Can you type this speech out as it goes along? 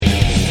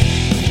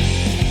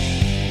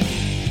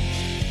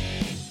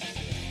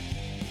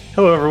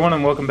Hello, everyone,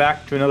 and welcome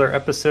back to another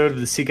episode of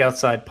the Seek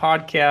Outside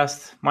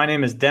podcast. My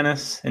name is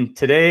Dennis, and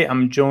today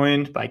I'm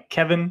joined by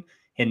Kevin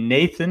and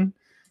Nathan,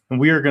 and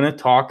we are going to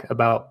talk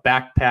about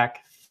backpack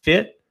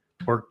fit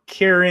or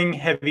carrying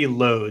heavy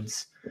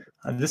loads.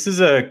 This is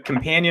a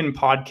companion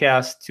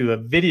podcast to a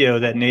video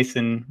that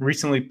Nathan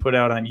recently put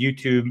out on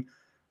YouTube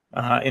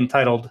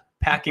entitled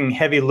Packing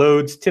Heavy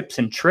Loads Tips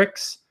and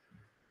Tricks.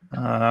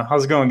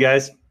 How's it going,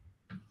 guys?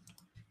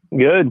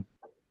 Good.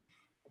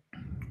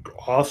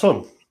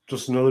 Awesome.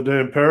 Just another day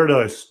in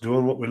paradise,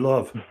 doing what we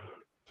love.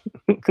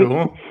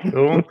 Cool.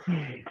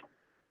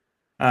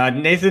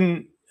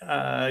 Nathan,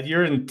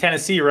 you're in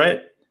Tennessee,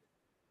 right?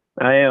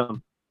 I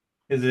am.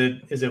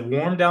 Is it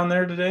warm down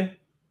there today?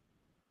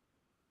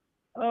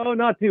 Oh,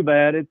 not too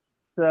bad. It's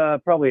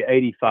probably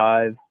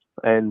 85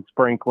 and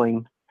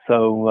sprinkling,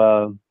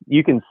 so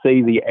you can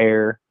see the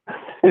air.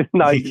 It's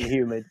nice and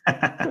humid.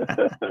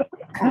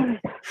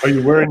 Are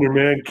you wearing your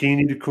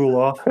mankini to cool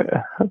off?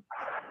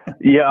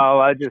 Yeah,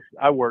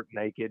 I work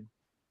naked.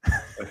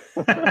 I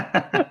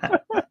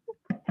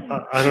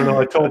don't know.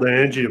 I told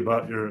Angie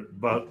about your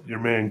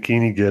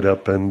mankini get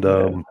up, and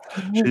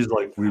she's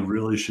like, "We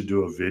really should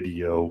do a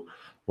video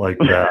like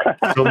that.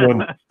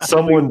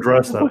 Someone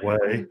dress that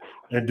way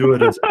and do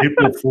it as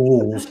April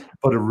Fools,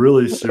 but a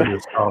really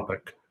serious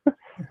topic."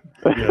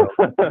 Yeah.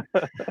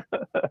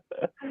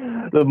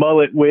 The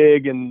mullet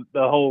wig and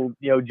the whole,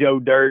 Joe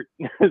Dirt.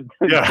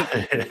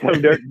 Yeah. Joe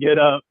Dirt get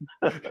up.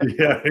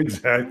 Yeah,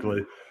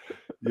 exactly.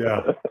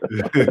 Yeah,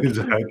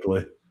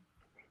 exactly.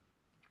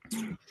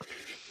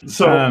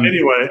 So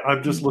anyway,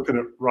 I'm just looking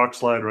at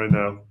Rockslide right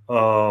now.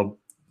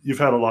 You've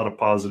had a lot of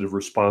positive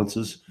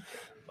responses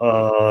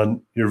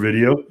on your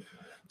video.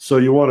 So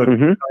you want to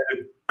kind of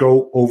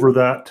go over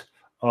that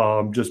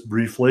just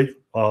briefly.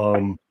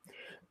 And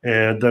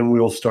then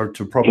we'll start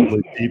to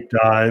probably deep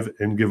dive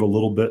and give a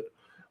little bit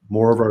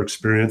more of our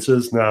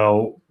experiences.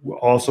 Now, we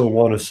also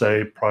want to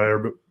say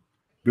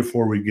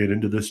before we get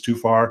into this too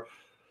far,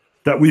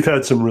 that we've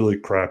had some really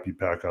crappy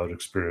pack out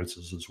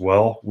experiences as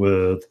well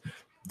with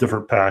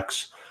different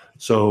packs.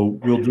 So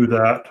we'll do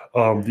that.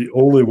 The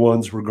only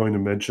ones we're going to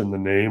mention the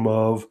name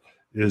of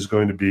is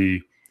going to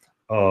be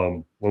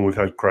when we've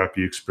had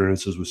crappy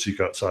experiences with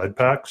Seek Outside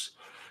packs.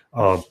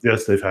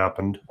 Yes, they've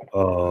happened.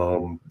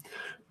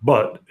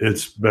 But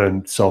it's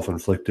been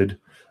self-inflicted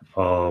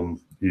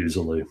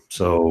easily.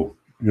 So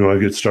you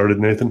want to get started,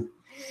 Nathan?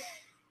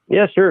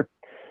 Yeah, sure.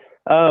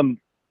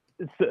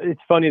 It's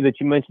funny that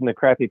you mentioned the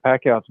crappy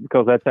pack outs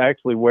because that's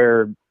actually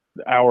where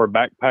our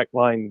backpack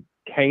line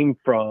came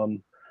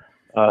from.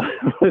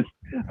 Was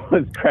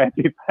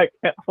crappy pack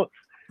outs.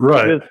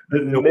 Right. Just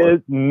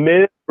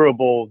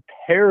miserable,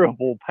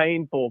 terrible,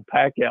 painful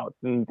pack outs.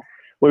 And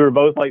we were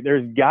both like,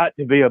 there's got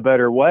to be a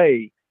better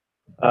way.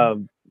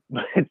 So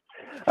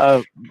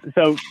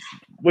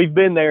we've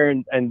been there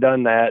and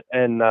done that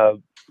and,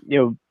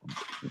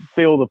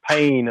 feel the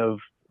pain of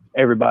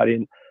everybody.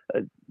 And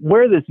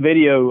where this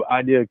video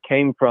idea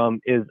came from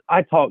is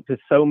I talked to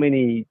so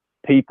many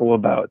people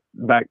about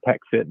backpack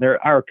fit. They're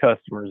our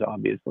customers,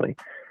 obviously.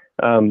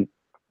 And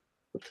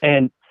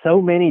so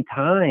many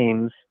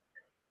times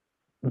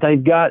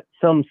they've got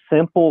some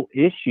simple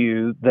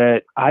issue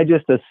that I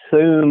just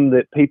assume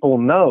that people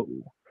know.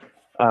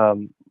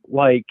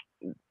 Like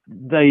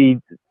they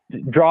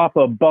drop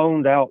a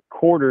boned out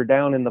quarter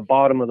down in the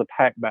bottom of the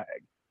pack bag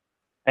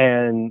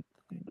and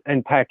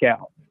pack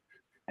out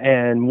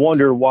and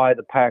wonder why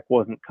the pack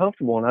wasn't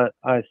comfortable. And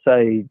I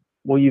say,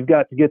 well, you've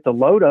got to get the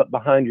load up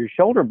behind your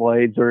shoulder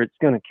blades or it's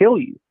going to kill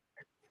you.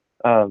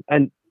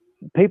 And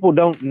people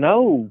don't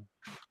know,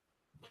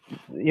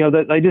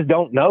 that they just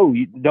don't know.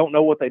 You don't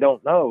know what they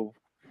don't know.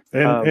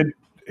 And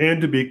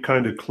to be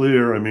kind of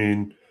clear, I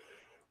mean,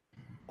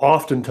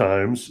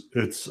 oftentimes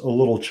it's a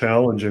little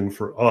challenging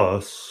for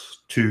us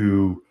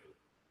to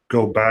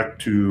go back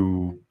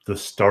to the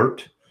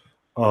start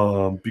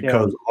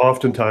because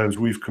oftentimes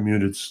we've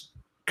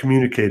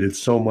communicated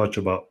so much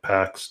about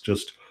packs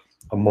just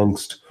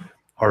amongst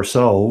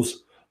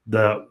ourselves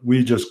that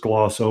we just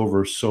gloss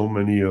over so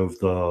many of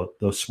the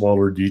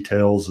smaller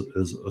details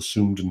as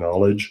assumed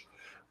knowledge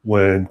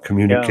when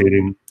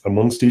communicating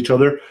amongst each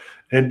other.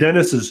 And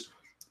Dennis is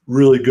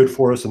really good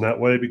for us in that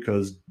way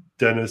because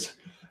Dennis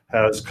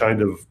has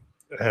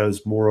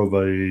more of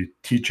a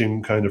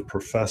teaching kind of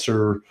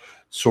professor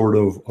sort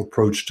of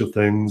approach to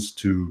things,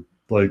 to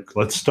like,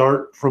 let's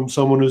start from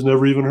someone who's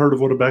never even heard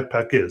of what a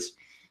backpack is.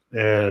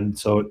 And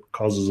so it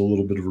causes a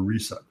little bit of a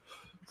reset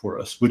for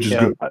us, which is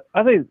good.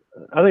 I think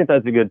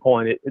that's a good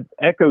point.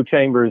 Echo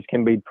chambers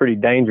can be pretty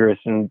dangerous.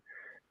 And,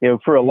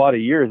 for a lot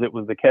of years, it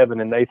was the Kevin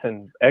and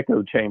Nathan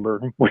echo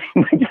chamber. We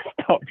just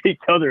talk to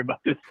each other about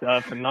this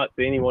stuff and not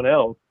to anyone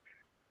else.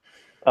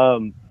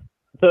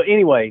 So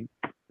anyway,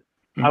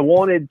 I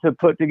wanted to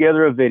put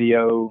together a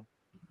video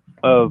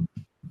of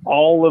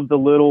all of the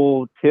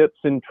little tips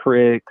and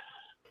tricks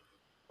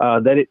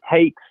that it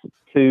takes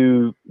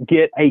to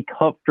get a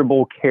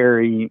comfortable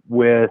carry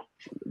with,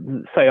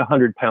 say,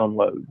 100-pound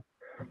load.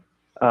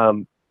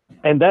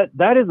 And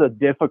that is a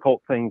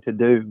difficult thing to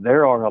do.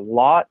 There are a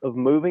lot of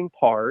moving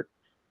parts.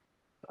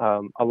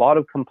 a lot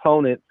of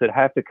components that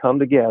have to come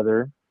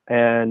together.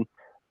 And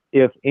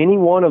if any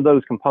one of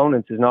those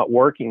components is not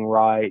working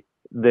right,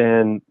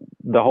 then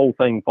the whole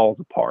thing falls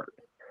apart.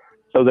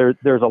 So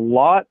there's a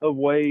lot of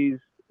ways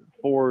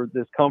for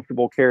this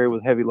comfortable carry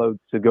with heavy loads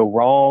to go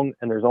wrong,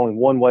 and there's only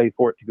one way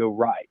for it to go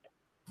right.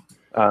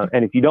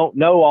 And if you don't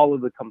know all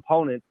of the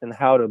components and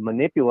how to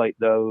manipulate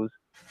those,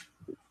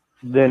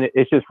 then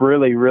it's just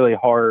really, really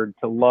hard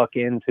to luck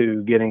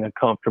into getting a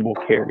comfortable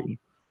carry.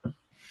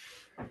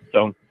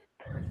 So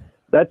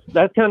that's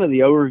kind of the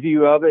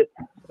overview of it.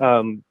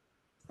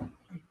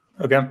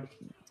 Okay.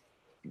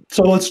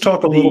 So let's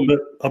talk a little bit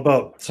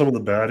about some of the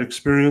bad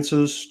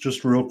experiences,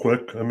 just real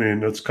quick. I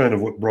mean, that's kind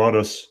of what brought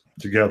us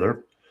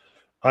together.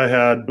 I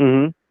had,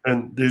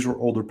 and these were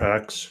older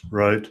packs,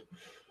 right?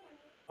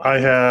 I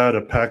had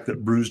a pack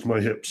that bruised my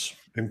hips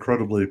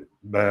incredibly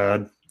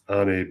bad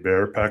on a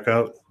bear pack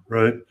out,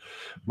 right?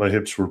 My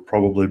hips were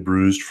probably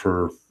bruised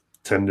for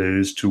 10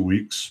 days, 2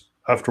 weeks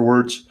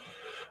afterwards.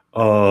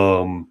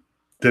 Didn't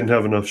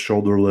have enough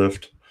shoulder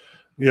lift,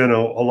 a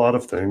lot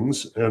of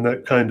things. And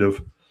that kind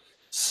of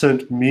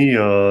sent me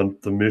on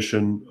the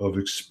mission of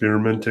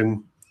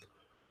experimenting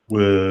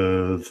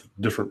with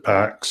different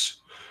packs.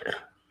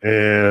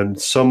 And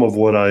some of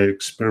what I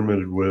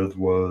experimented with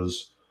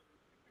was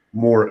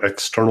more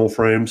external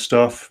frame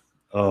stuff.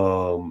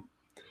 Now,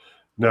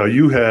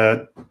 you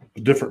had a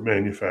different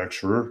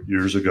manufacturer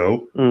years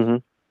ago.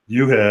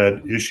 You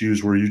had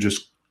issues where you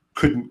just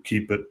couldn't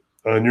keep it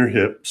on your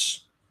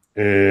hips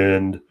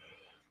and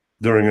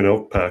during an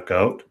elk pack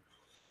out,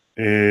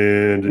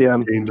 and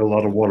it gained a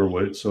lot of water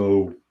weight.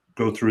 So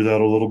go through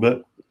that a little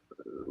bit.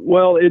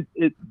 Well,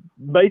 it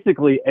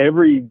basically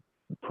every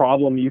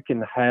problem you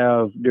can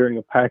have during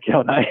a pack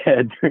out I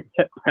had during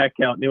that pack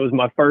out, and it was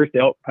my first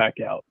elk pack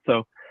out.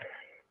 So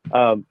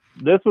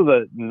this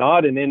was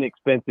not an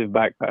inexpensive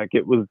backpack.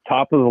 It was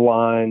top of the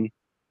line,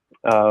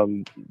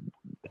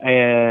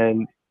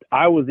 and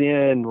I was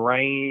in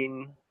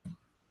rain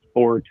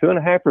for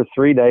 2.5 or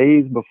 3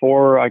 days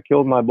before I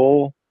killed my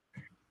bull,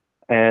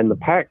 and the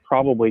pack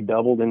probably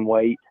doubled in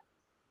weight.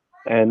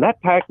 And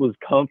that pack was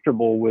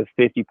comfortable with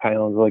 50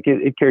 pounds. Like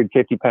it carried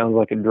 50 pounds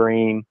like a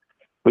dream.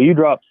 But you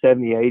drop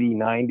 70, 80,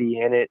 90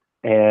 in it,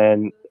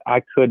 and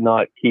I could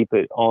not keep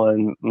it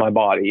on my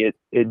body.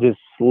 It just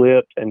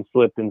slipped and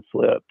slipped and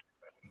slipped.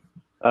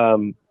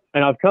 And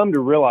I've come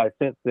to realize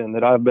since then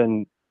that I've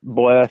been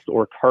blessed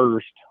or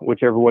cursed,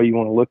 whichever way you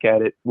want to look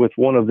at it, with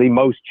one of the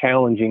most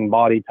challenging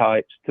body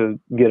types to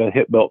get a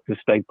hip belt to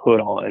stay put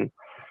on.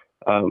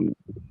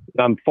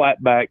 I'm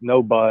flat back,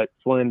 no butt,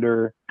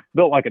 slender,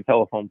 built like a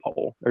telephone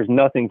pole. There's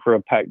nothing for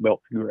a pack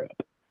belt to grip.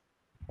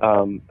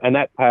 And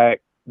that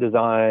pack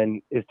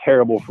design is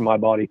terrible for my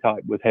body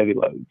type with heavy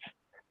loads.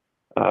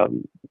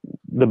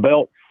 The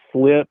belt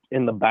slipped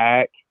in the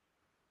back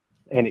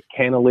and it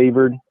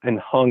cantilevered and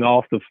hung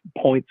off the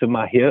points of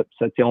my hips.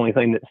 That's the only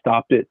thing that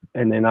stopped it.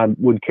 And then I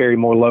would carry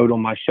more load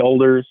on my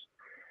shoulders.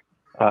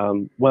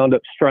 Wound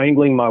up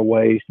strangling my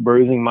waist,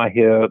 bruising my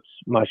hips.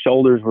 My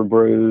shoulders were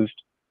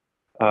bruised.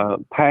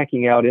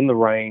 Packing out in the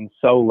rain,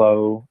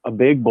 solo, a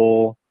big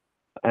bull.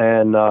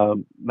 And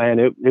man,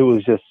 it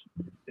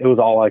was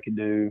all I could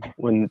do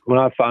when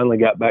I finally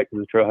got back to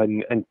the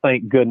trailhead, and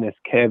thank goodness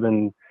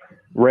Kevin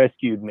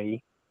rescued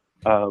me.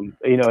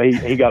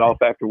 He got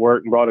off after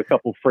work and brought a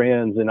couple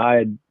friends, and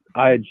I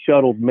had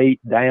shuttled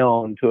meat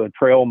down to a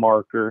trail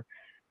marker,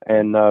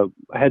 and I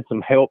had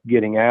some help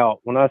getting out.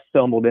 When I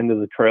stumbled into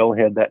the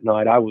trailhead that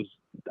night, I was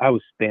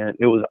spent.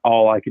 It was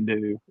all I could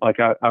do. Like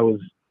I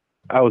was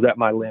at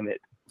my limit.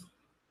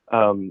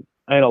 And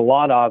a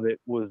lot of it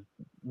was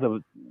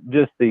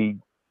the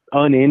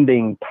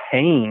unending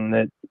pain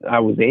that I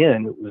was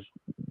in. It was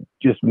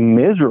just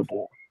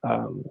miserable.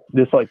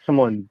 Just like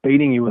someone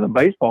beating you with a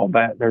baseball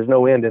bat. There's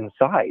no end in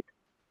sight.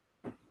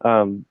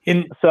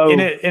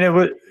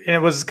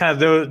 It was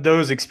kind of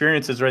those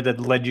experiences, right, that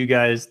led you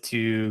guys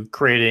to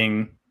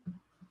creating,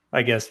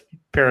 I guess,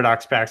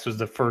 Paradox Packs was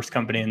the first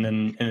company, and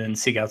then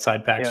Seek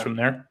Outside Packs from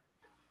there.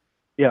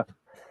 Yeah.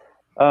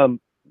 After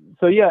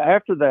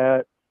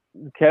that,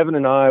 Kevin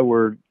and I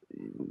were,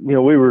 we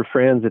were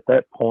friends at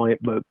that point,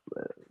 but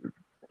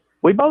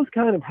we both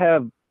kind of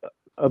have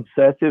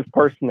obsessive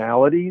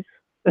personalities,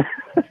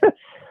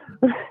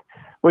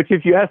 which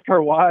if you ask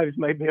our wives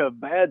may be a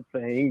bad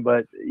thing,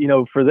 but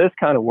for this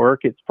kind of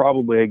work, it's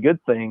probably a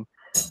good thing.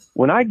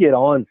 When I get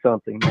on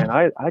something, man,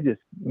 I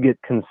just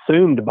get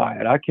consumed by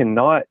it. I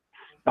cannot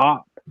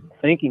stop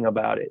thinking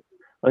about it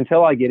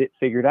until I get it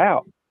figured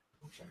out.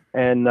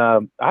 And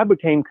I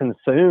became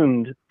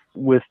consumed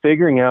with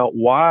figuring out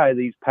why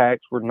these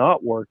packs were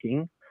not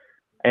working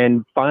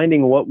and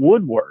finding what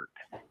would work.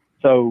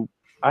 So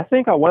I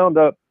think I wound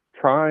up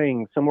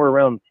trying somewhere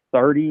around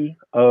 30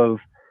 of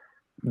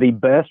the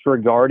best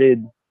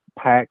regarded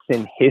packs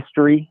in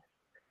history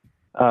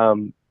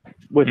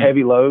with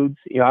heavy loads.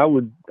 I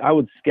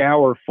would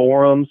scour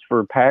forums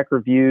for pack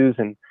reviews,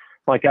 and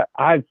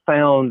I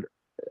found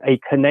a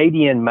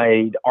Canadian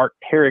made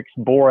Arc'teryx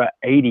Bora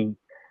 80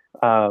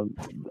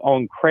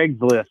 on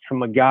Craigslist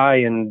from a guy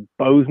in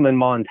Bozeman,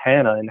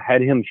 Montana, and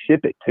had him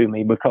ship it to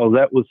me because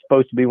that was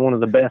supposed to be one of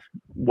the best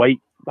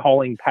weight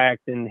hauling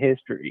packs in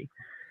history.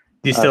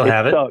 Do you still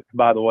have it? It sucked,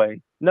 by the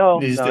way. No,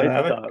 Do you no, still it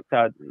have it?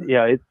 sucked.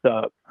 Yeah, it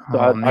sucked. So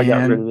Oh, I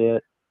got rid man. of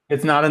it.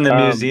 It's not in the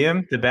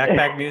museum, the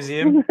backpack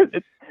museum?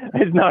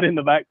 It's not in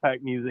the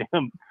backpack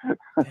museum.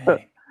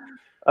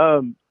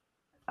 Dang.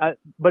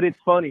 But it's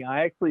funny.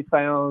 I actually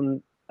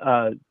found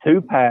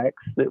 2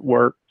 packs that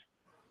worked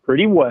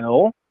pretty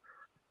well,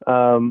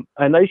 and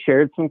they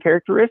shared some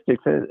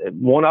characteristics.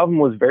 One of them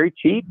was very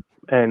cheap,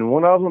 and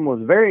one of them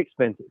was very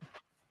expensive.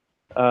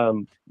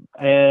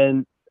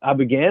 And I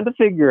began to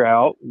figure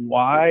out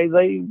why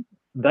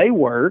they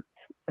worked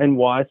and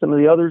why some of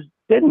the others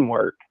didn't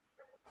work.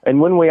 And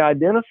when we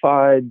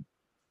identified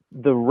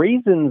the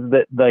reasons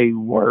that they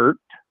worked,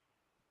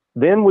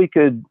 then we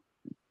could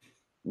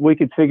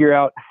figure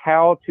out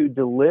how to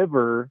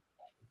deliver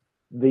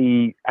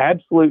the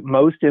absolute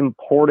most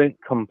important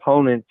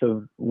components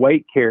of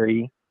weight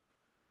carry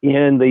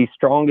in the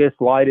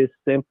strongest, lightest,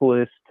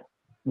 simplest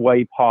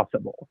way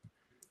possible.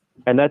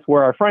 And that's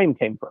where our frame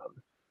came from.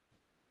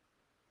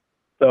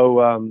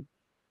 So,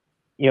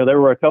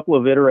 there were a couple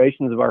of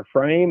iterations of our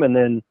frame, and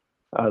then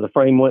the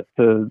frame went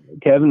to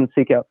Kevin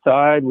Seek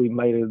Outside. We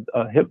made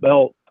a hip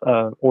belt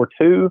or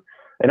 2,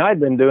 and I'd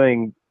been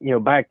doing,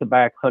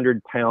 back-to-back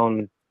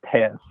 100-pound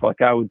tests.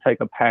 Like I would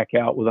take a pack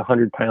out with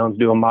 100 pounds,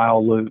 do a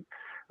mile loop.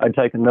 I'd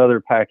take another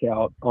pack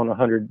out on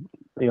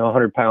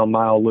 100-pound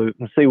mile loop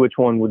and see which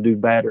one would do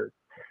better,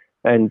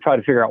 and try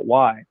to figure out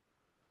why.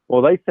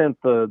 Well, they sent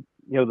the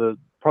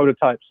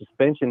prototype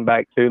suspension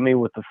back to me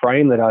with the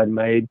frame that I'd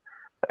made,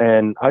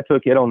 and I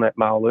took it on that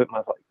mile loop, and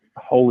I was like,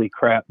 "Holy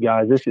crap,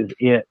 guys! This is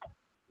it.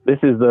 This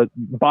is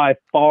by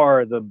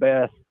far the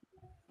best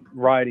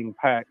riding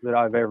pack that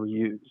I've ever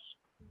used.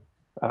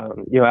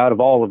 Out of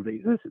all of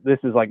these, this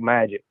is like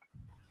magic."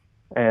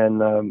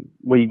 And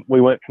we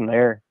went from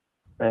there,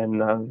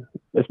 and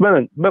it's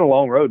been a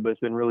long road, but it's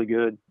been really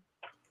good.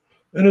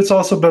 And it's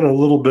also been a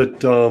little bit.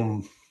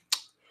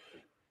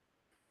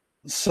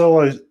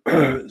 So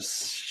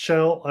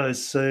shall I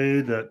say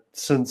that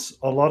since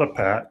a lot of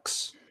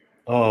packs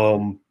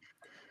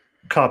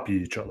copy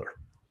each other,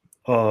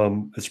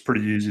 it's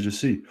pretty easy to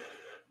see.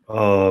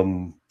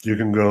 You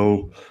can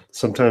go.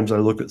 Sometimes I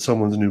look at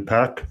someone's new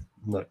pack.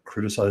 I'm not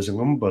criticizing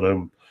them, but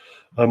I'm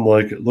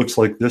like, it looks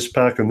like this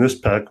pack and this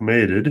pack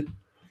mated,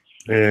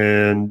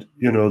 and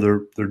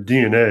their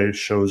DNA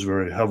shows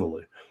very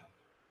heavily.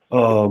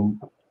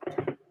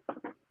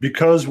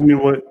 Because we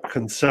went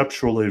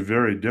conceptually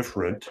very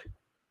different,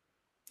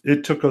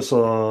 it took us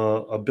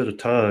a bit of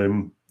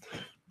time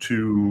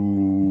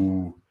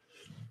to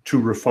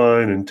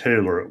refine and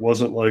tailor. It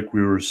wasn't like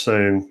we were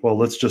saying, well,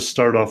 let's just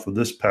start off with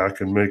this pack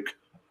and make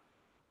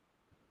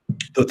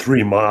the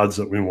 3 mods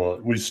that we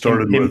want. We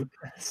started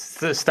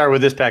start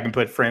with this pack and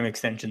put frame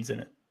extensions in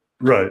it.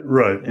 Right.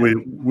 Yeah.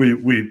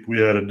 We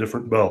had a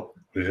different belt.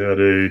 We had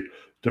a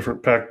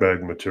different pack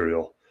bag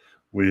material.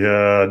 We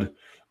had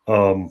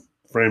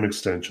frame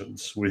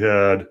extensions. We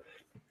had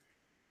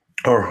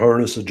our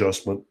harness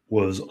adjustment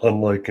was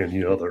unlike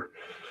any other,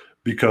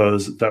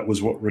 because that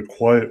was what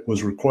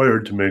was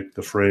required to make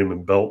the frame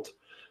and belt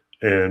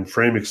and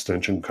frame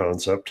extension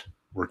concept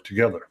work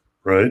together,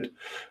 right?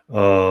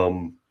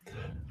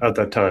 At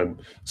that time.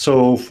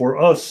 So for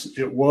us,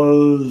 it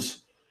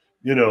was,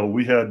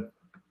 we had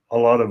a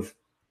lot of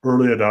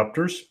early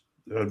adopters,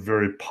 had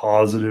very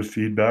positive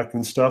feedback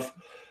and stuff,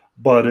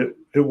 but it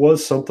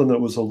was something that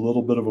was a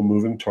little bit of a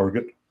moving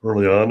target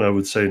early on. I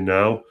would say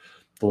now,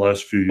 the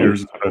last few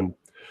years, it's been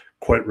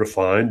quite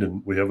refined,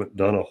 and we haven't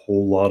done a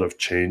whole lot of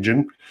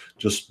changing,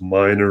 just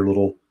minor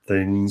little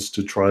things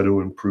to try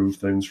to improve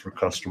things for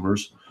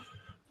customers.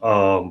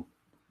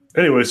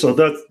 Anyway, so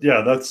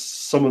that's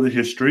some of the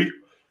history.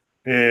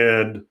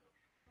 And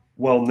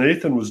while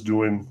Nathan was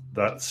doing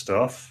that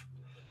stuff,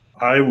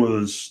 I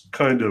was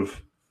kind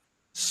of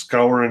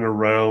scouring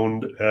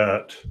around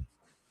at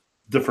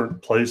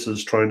different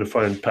places trying to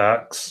find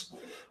packs.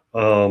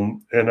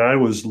 And I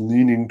was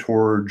leaning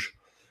towards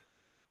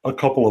a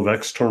couple of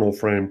external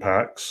frame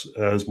packs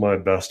as my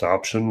best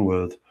option,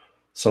 with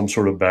some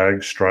sort of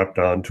bag strapped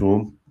onto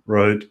them,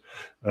 right?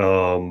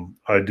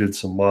 I did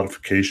some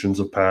modifications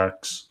of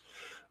packs,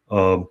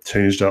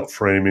 changed out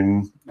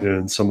framing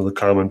in some of the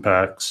common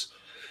packs.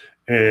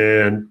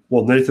 And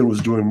while Nathan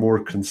was doing more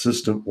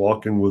consistent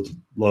walking with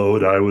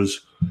load, I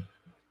was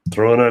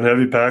throwing on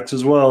heavy packs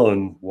as well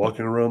and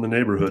walking around the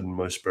neighborhood in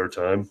my spare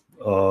time.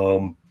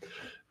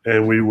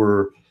 And we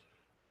were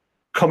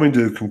coming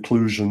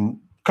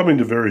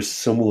to very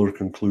similar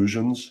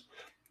conclusions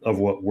of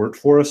what worked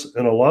for us.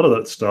 And a lot of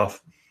that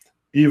stuff,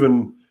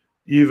 even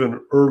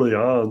early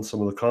on,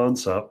 some of the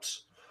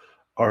concepts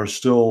are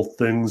still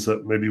things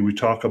that maybe we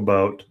talk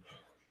about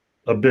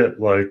a bit,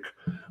 like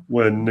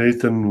when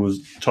Nathan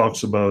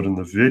talks about in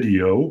the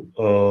video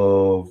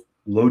of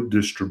load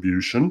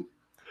distribution.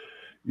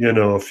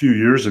 A few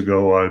years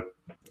ago, I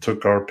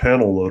took our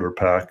panel loader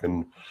pack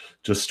and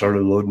just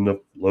started loading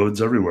up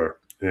loads everywhere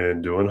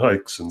and doing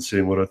hikes and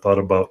seeing what I thought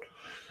about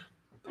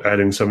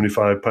adding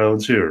 75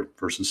 pounds here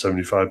versus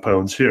 75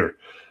 pounds here.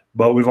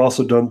 But we've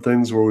also done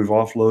things where we've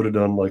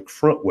offloaded on like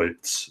front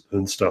weights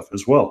and stuff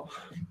as well.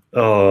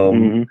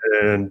 And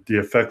the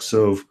effects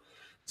of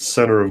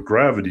center of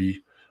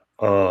gravity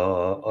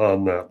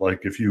on that.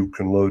 Like if you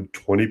can load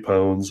 20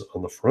 pounds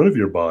on the front of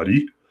your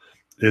body,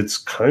 it's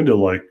kind of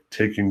like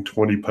taking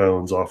 20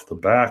 pounds off the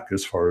back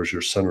as far as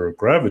your center of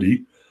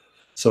gravity.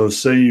 So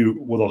say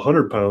you, with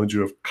 100 pounds, you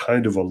have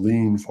kind of a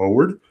lean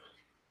forward.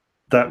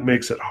 That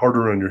makes it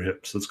harder on your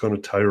hips. It's going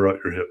to tire out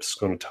your hips. It's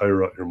going to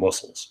tire out your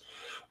muscles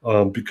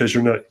because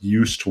you're not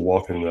used to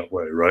walking that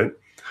way, right?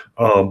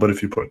 But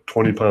if you put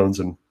 20 pounds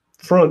in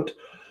front,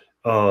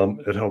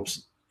 it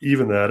helps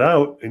even that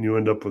out, and you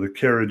end up with a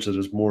carriage that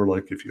is more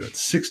like if you had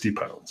 60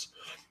 pounds,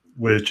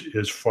 which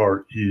is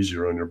far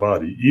easier on your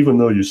body. Even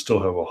though you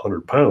still have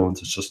 100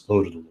 pounds, it's just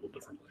loaded a little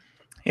differently.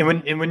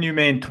 And when you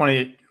mean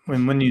 20,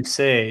 when you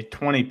say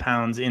 20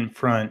 pounds in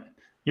front,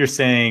 you're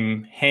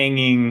saying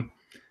hanging,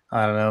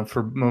 I don't know,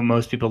 for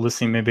most people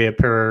listening, maybe a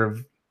pair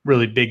of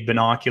really big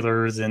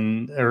binoculars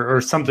and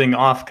or something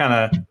off kind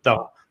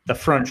of the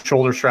front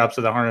shoulder straps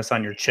of the harness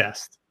on your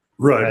chest.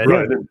 Right.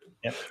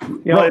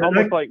 Yeah, right.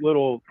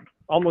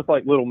 Almost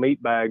like little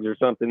meat bags or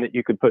something that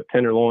you could put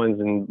tenderloins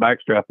and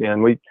backstrap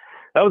in.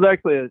 That was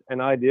actually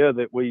an idea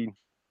that we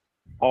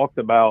talked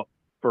about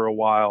for a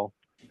while,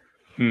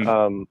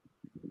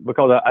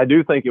 because I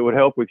do think it would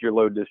help with your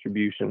load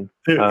distribution.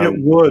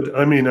 It would.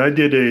 I mean, I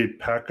did a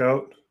pack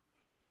out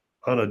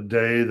on a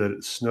day that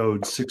it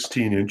snowed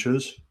 16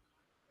 inches,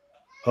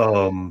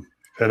 and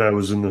I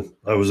was in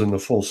the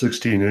full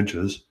 16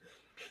 inches.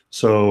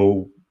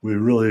 So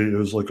it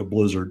was like a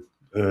blizzard,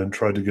 and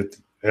tried to get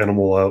the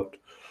animal out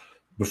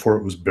before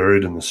it was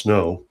buried in the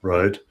snow,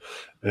 right?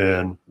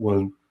 And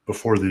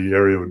before the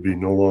area would be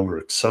no longer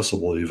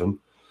accessible even.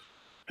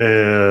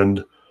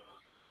 And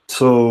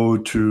so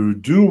to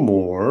do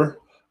more,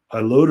 I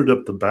loaded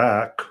up the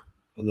back.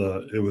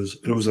 It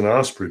was an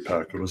Osprey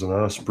pack. It was an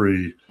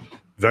Osprey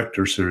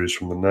Vector series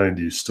from the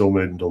 90s, still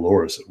made in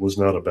Dolores. It was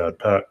not a bad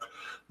pack.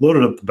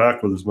 Loaded up the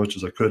back with as much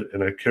as I could,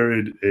 and I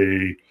carried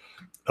a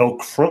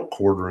elk front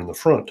quarter in the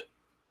front.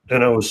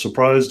 And I was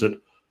surprised at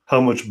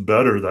how much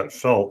better that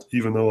felt,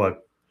 even though I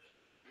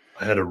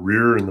had a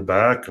rear in the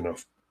back and a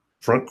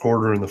front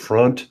quarter in the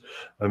front.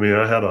 I mean,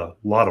 I had a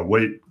lot of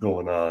weight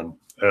going on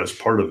as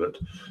part of it.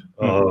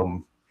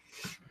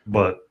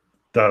 But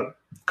that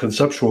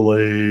conceptual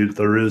aid,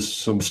 there is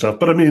some stuff.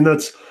 But I mean,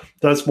 that's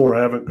more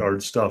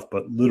avant-garde stuff.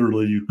 But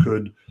literally, you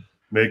could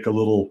make a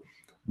little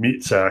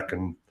meat sack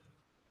and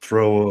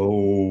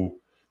throw a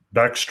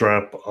back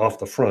strap off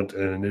the front,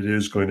 and it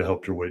is going to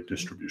help your weight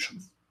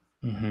distribution.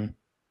 Mm-hmm.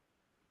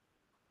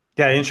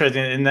 Yeah,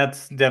 interesting. And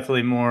that's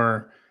definitely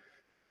more.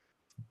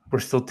 We're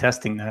still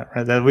testing that,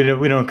 right? That we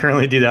don't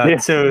currently do that. Yeah.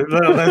 So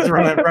let's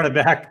run it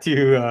back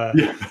to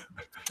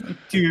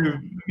to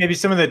maybe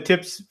some of the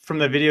tips from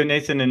the video,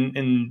 Nathan.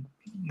 And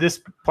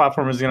this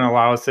platform is going to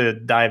allow us to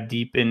dive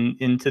deep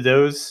into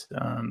those.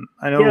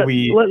 I know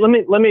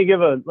let me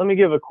give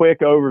a quick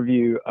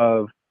overview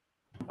of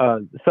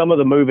some of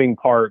the moving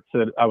parts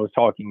that I was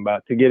talking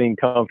about to getting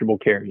comfortable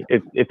carrying.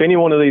 If any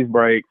one of these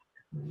breaks,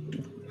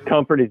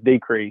 comfort is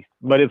decreased.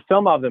 But if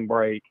some of them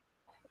break,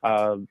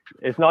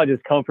 it's not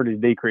just comfort is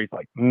decreased,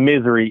 like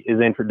misery is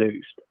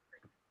introduced.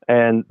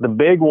 And the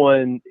big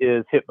one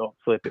is hip belt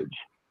slippage.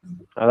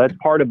 That's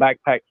part of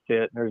backpack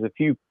fit. There's a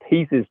few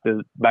pieces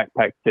to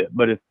backpack fit,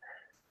 but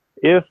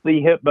if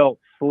the hip belt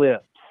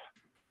slips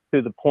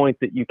to the point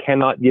that you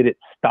cannot get it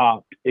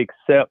stopped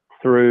except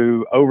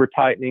through over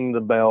tightening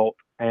the belt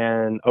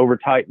and over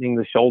tightening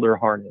the shoulder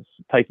harness,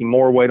 taking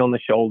more weight on the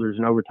shoulders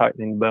and over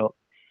tightening the belt,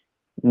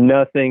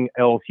 nothing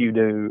else you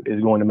do is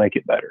going to make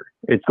it better.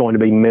 It's going to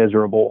be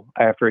miserable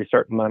after a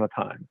certain amount of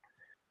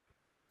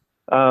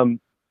time.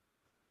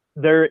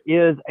 There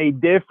is a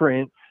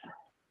difference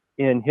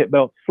in hip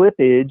belt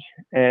slippage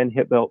and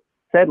hip belt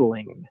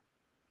settling.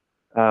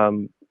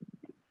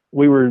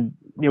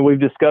 We've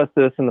discussed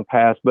this in the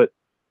past, but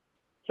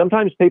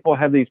sometimes people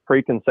have these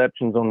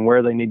preconceptions on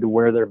where they need to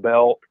wear their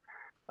belt.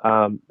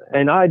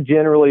 And I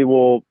generally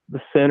will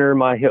center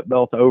my hip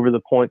belt over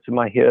the points of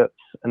my hips,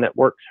 and that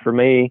works for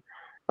me.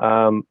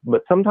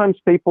 But sometimes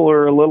people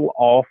are a little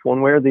off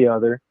one way or the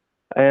other,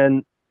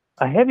 and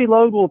a heavy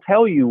load will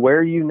tell you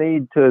where you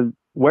need to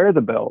wear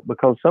the belt,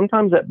 because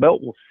sometimes that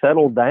belt will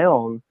settle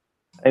down,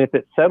 and if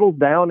it settles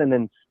down and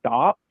then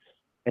stops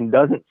and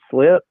doesn't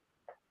slip,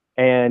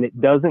 and it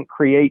doesn't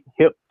create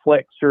hip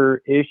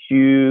flexor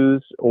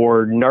issues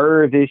or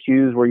nerve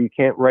issues where you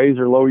can't raise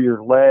or lower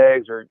your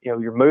legs, or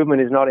your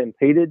movement is not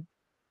impeded,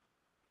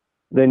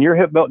 then your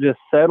hip belt just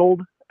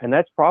settled. And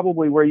that's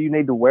probably where you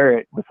need to wear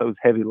it with those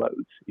heavy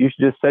loads. You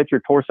should just set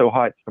your torso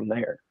heights from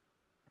there.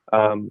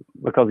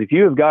 Because if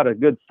you have got a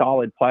good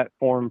solid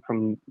platform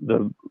from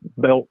the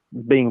belt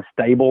being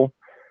stable,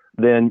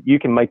 then you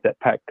can make that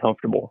pack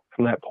comfortable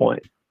from that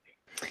point.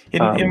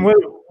 And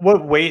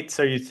what weights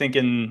are you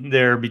thinking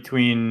there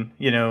between,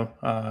 that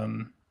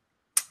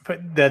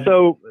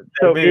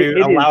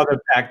allow the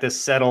pack to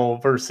settle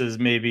versus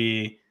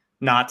maybe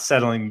not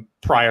settling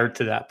prior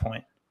to that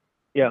point?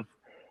 Yeah.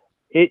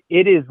 It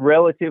is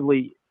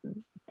relatively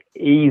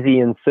easy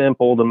and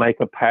simple to make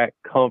a pack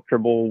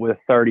comfortable with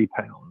 30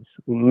 pounds.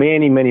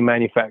 Many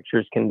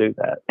manufacturers can do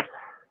that.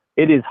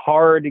 It is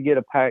hard to get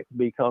a pack to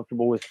be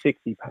comfortable with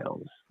 60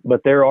 pounds,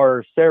 but there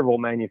are several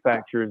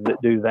manufacturers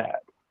that do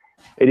that.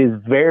 It is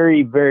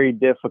very, very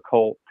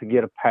difficult to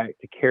get a pack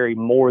to carry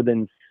more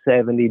than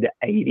 70 to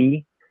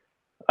 80.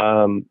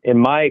 In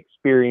my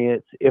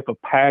experience, if a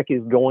pack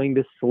is going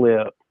to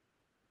slip,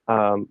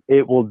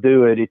 it will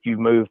do it if you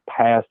move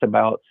past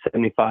about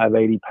 75,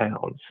 80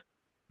 pounds.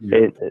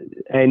 Yeah.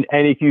 And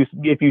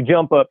if you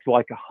jump up to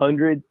like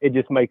 100, it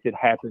just makes it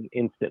happen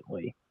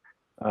instantly.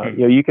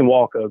 You can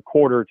walk a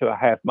quarter to a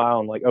half mile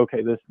and like,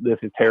 okay, this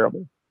is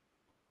terrible.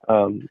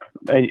 And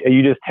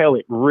you just tell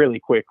it really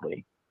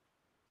quickly.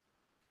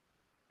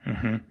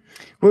 Mm-hmm.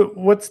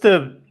 What's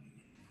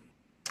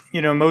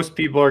most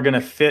people are going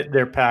to fit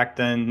their pack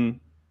then,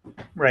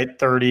 right?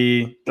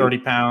 30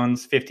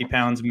 pounds, 50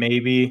 pounds,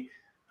 maybe.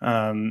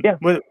 Yeah.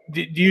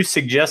 Do you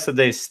suggest that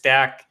they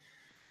stack,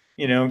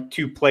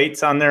 2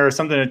 plates on there or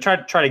something to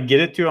try to get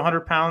it to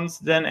 100 pounds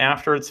then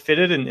after it's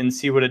fitted and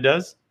see what it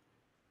does?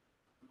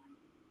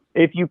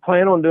 If you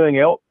plan on doing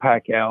elk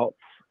pack outs,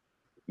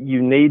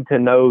 you need to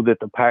know that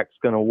the pack's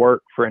going to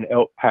work for an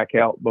elk pack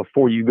out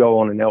before you go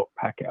on an elk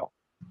pack out.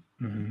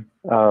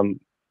 Mm-hmm.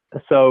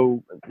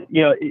 So,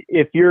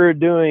 if you're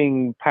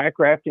doing pack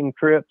rafting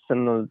trips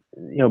and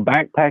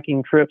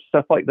backpacking trips,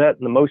 stuff like that,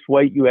 and the most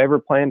weight you ever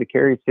plan to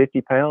carry is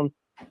 50 pounds,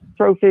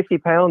 throw 50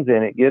 pounds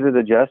in it, get it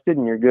adjusted,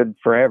 and you're good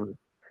forever.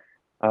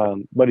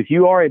 But if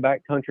you are a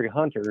backcountry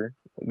hunter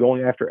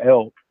going after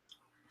elk,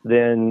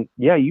 then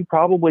you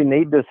probably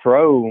need to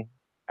throw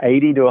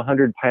 80 to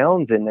 100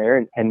 pounds in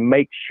there and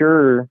make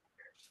sure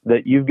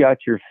that you've got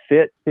your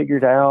fit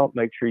figured out,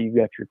 make sure you've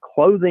got your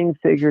clothing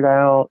figured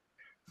out,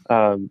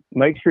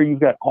 make sure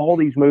you've got all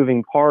these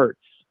moving parts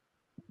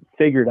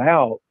figured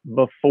out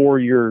before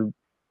you're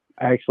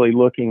actually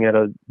looking at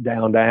a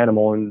downed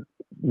animal and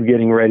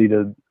getting ready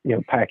to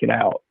pack it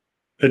out.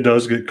 It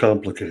does get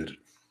complicated.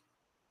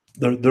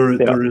 There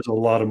is a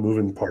lot of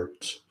moving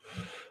parts.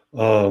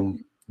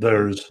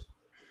 There's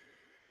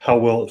how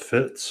well it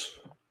fits,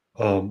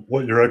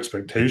 what your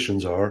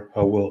expectations are,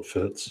 how well it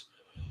fits,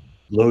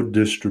 load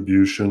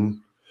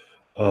distribution,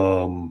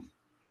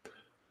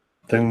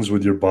 things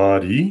with your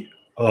body,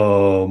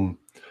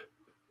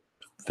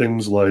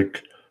 things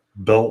like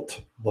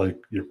belt, like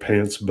your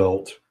pants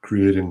belt,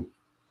 creating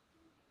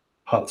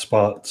hot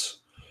spots,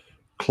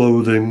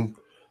 clothing,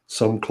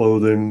 some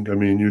clothing. I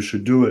mean, you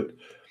should do it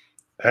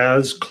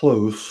as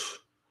close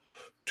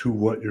to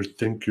what you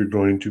think you're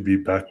going to be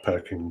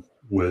backpacking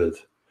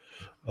with.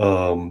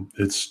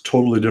 It's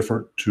totally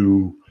different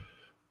to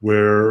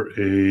wear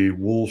a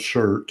wool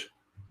shirt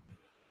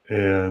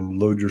and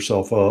load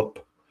yourself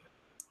up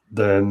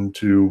than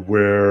to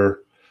wear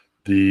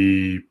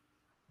the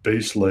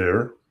base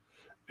layer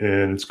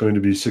and it's going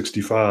to be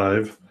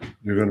 65.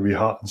 You're going to be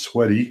hot and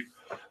sweaty.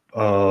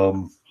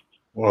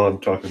 Well, I'm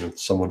talking to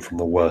someone from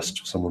the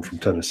West, someone from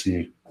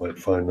Tennessee might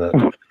find that.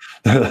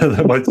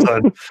 That might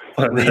find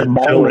that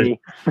chilly.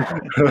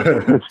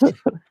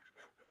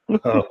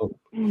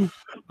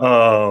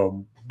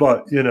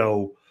 But,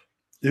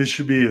 it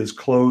should be as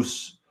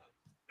close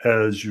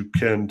as you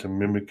can to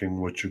mimicking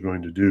what you're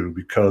going to do,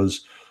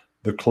 because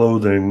the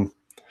clothing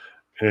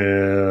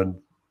and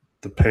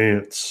the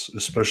pants,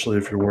 especially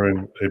if you're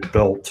wearing a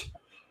belt,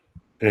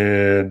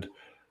 and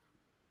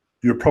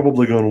you're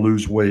probably going to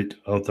lose weight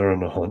out there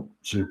on the hunt.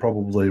 So you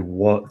probably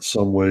want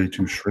some way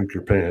to shrink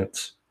your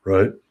pants,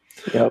 right?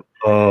 Yep.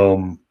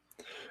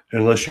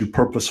 Unless you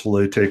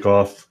purposefully take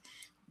off,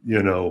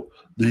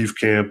 leave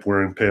camp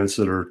wearing pants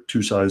that are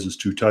 2 sizes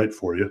too tight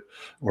for you,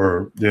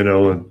 or,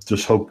 and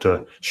just hope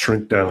to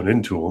shrink down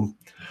into them.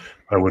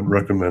 I wouldn't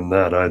recommend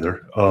that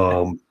either.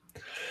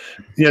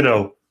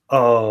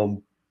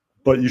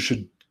 But you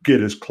should get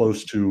as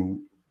close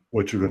to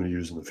what you're going to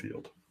use in the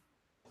field.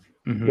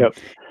 Mm-hmm. Yep.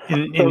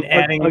 And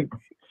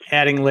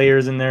adding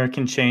layers in there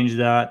can change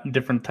that.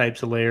 Different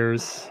types of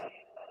layers.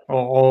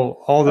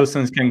 All those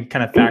things can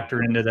kind of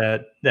factor into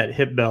that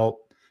hip belt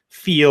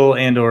feel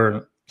and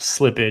or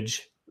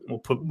slippage. We'll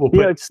put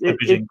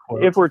slippage in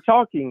quotes. If we're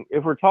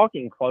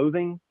talking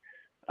clothing,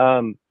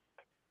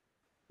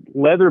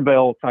 leather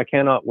belts I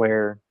cannot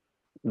wear.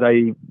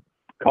 They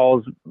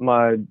cause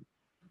my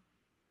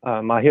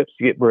hips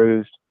to get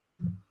bruised.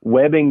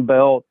 Webbing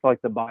belts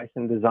like the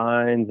Bison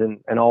Designs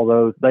and all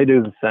those, they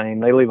do the same.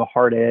 They leave a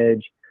hard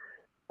edge.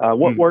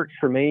 What works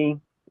for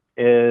me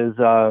is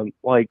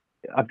like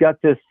I've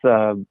got this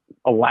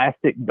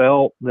elastic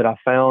belt that I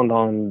found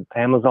on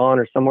Amazon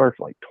or somewhere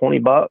for like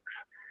 $20,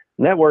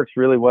 and that works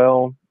really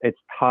well. It's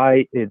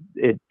tight.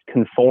 It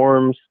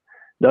conforms,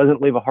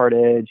 doesn't leave a hard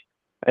edge.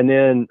 And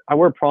then I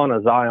wear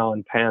Prana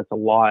Zion pants a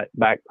lot,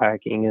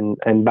 backpacking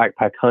and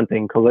backpack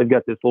hunting, because they've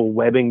got this little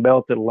webbing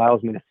belt that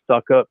allows me to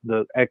suck up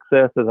the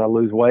excess as I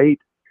lose weight,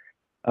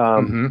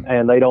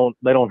 and they don't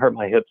hurt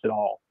my hips at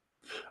all.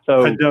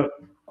 So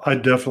I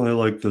definitely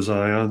like the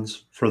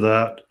Zions for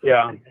that.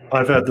 Yeah,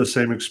 I've had the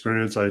same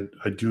experience. I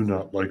do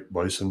not like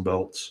Bison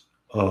belts.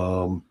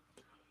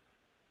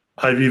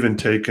 I've even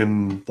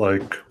taken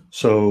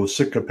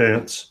Sitka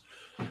pants,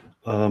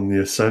 the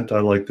Ascent. I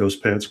like those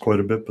pants quite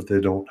a bit, but they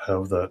don't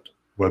have that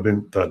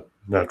webbing, that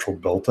natural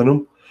belt in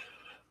them.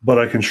 But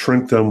I can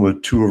shrink them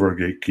with two of our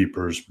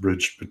gatekeepers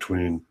bridged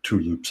between two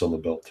loops on the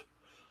belt.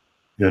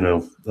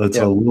 That's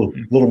a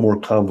little more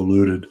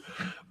convoluted,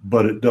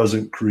 but it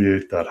doesn't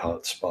create that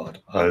hot spot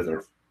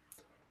either.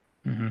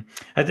 Mm-hmm.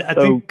 I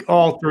think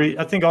all three.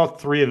 I think all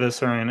three of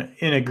us are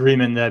in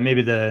agreement that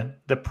maybe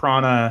the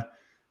Prana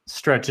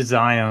Stretch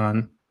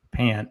Zion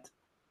pant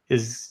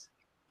is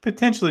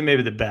potentially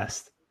maybe the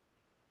best.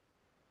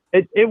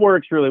 It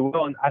works really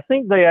well, and I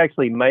think they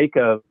actually make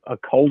a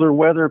colder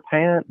weather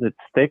pant that's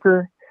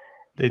thicker.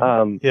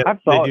 I've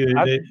thought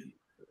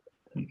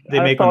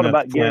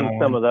about getting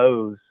some of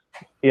those.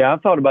 Yeah,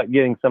 I've thought about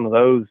getting some of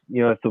those.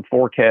 If the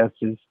forecast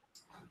is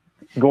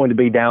going to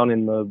be down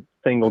in the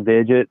single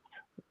digits.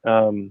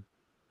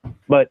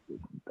 But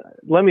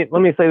let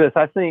me say this.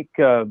 I think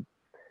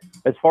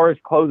as far as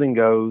clothing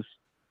goes,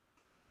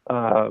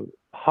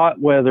 hot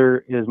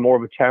weather is more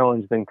of a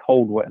challenge than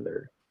cold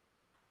weather.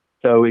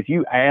 So if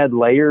you add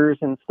layers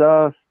and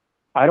stuff,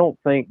 I don't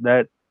think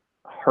that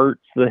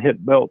hurts the hip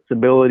belt's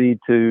ability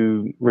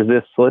to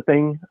resist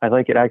slipping. I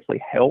think it actually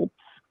helps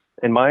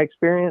in my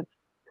experience.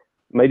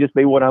 It may just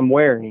be what I'm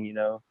wearing,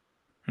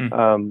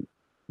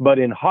 but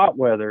in hot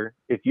weather,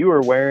 if you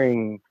are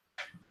wearing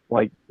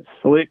like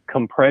slick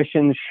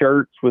compression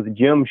shirts with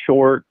gym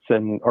shorts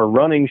or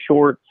running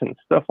shorts and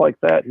stuff like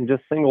that, and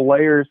just single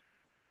layers,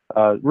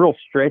 real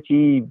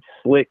stretchy,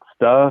 slick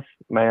stuff,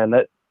 man,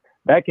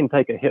 that can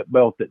take a hip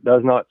belt that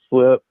does not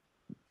slip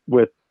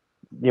with,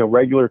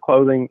 regular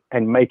clothing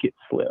and make it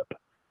slip.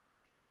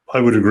 I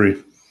would agree.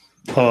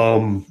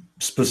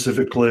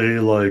 Specifically,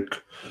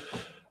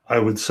 I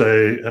would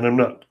say, and I'm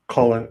not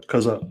calling it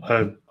because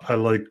I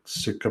like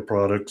Sitka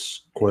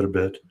products quite a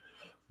bit,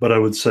 but I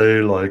would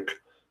say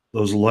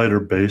those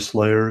lighter base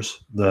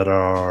layers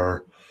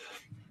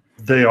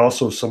they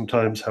also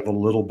sometimes have a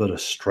little bit of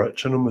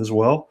stretch in them as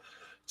well.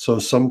 So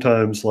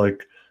sometimes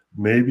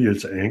maybe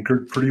it's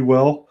anchored pretty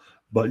well,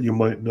 but you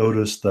might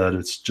notice that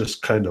it's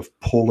just kind of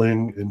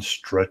pulling and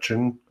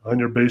stretching on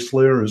your base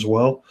layer as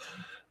well.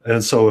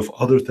 And so if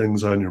other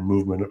things on your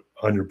movement,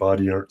 on your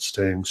body aren't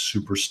staying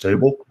super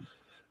stable,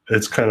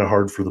 it's kind of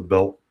hard for the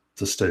belt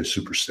to stay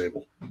super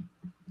stable.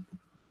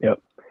 Yep.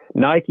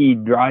 Nike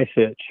dry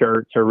fit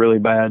shirts are really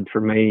bad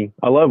for me.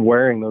 I love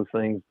wearing those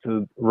things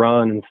to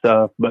run and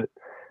stuff, but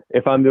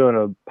if I'm doing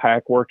a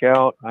pack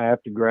workout, I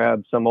have to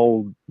grab some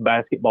old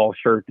basketball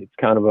shirt that's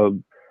kind of a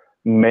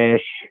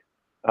mesh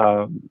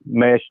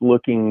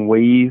looking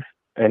weave,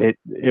 and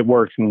it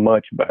works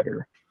much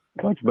better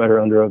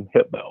under a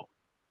hip belt.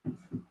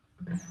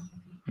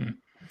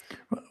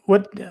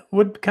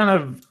 What kind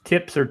of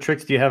tips or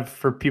tricks do you have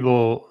for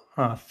people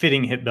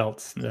fitting hip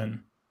belts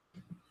then?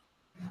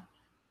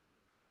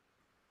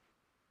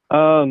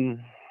 I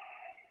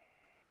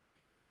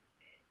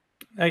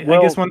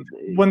guess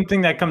one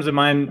thing that comes to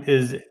mind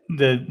is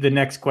the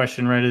next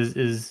question, right?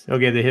 Is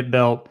okay, the hip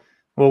belt.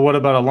 Well, what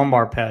about a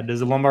lumbar pad?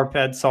 Does a lumbar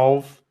pad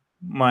solve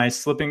my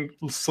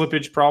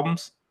slippage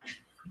problems?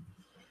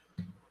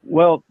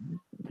 Well,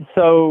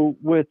 so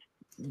if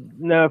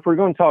we're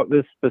going to talk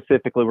this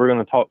specifically, we're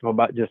going to talk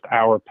about just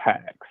our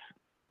packs.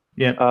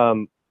 Yeah.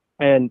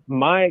 And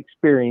my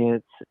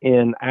experience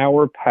in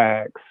our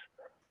packs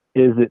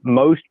is that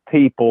most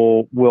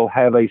people will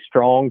have a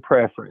strong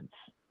preference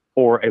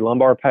for a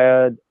lumbar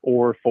pad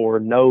or for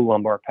no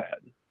lumbar pad.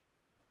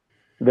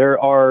 There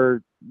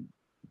are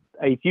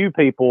a few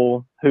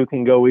people who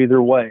can go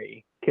either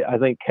way. I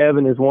think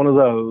Kevin is one of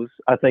those.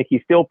 I think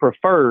he still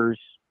prefers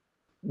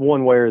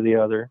one way or the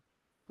other,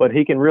 but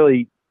he can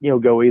really,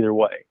 go either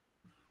way.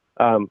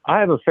 I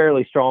have a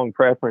fairly strong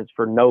preference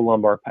for no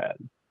lumbar pad,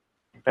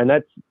 and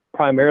that's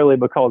primarily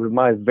because of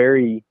my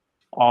very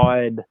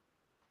odd,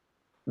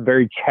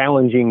 very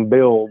challenging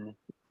build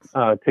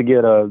to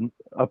get a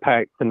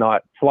pack to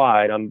not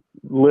slide. I'm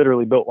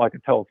literally built like a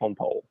telephone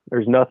pole.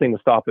 There's nothing to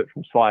stop it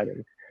from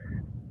sliding.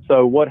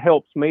 So what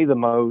helps me the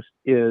most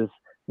is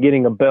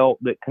getting a belt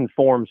that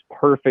conforms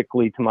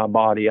perfectly to my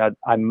body. I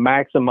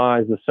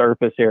maximize the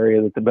surface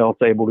area that the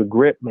belt's able to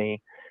grip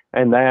me,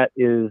 and that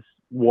is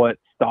what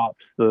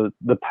stops the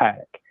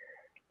pack.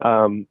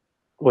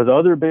 With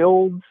other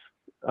builds,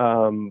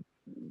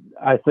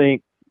 I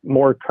think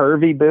more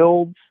curvy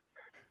builds,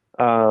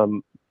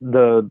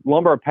 the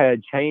lumbar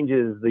pad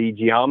changes the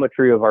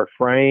geometry of our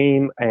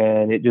frame,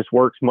 and it just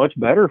works much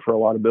better for a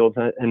lot of builds.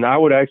 And I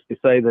would actually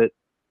say that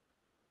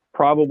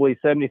probably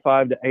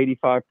 75 to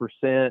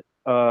 85%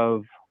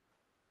 of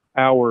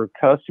our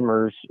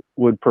customers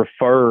would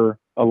prefer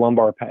a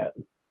lumbar pad.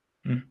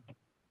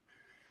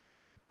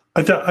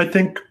 I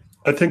think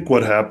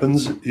what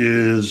happens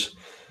is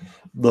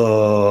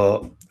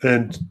I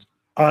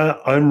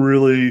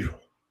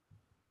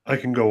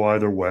can go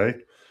either way.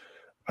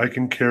 I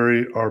can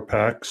carry our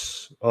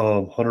packs,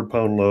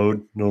 100-pound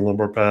load, no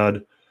lumbar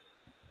pad,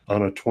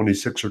 on a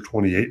 26 or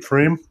 28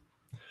 frame,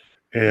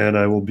 and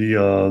I will be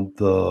on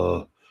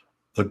the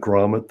the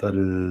grommet that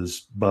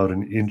is about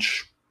an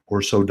inch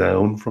or so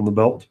down from the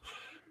belt.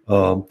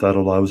 That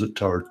allows it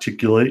to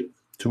articulate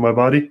to my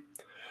body.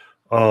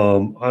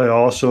 I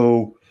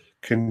also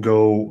can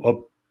go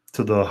up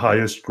to the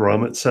highest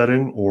grommet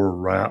setting or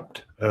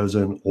wrapped, as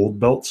in old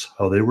belts,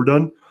 how they were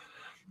done.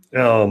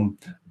 On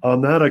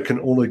that, I can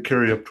only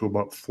carry up to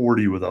about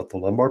 40 without the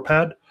lumbar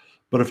pad.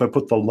 But if I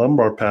put the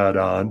lumbar pad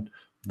on,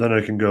 then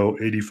I can go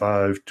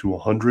 85 to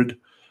 100.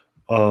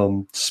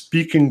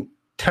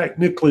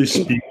 Technically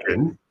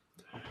speaking,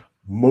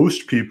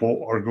 most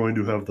people are going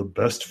to have the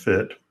best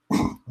fit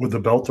with the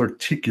belt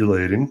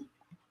articulating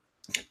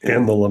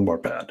and the lumbar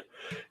pad.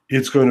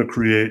 It's going to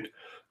create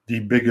the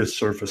biggest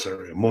surface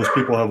area. Most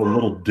people have a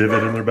little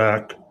divot in their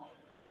back.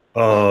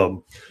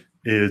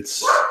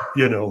 It's,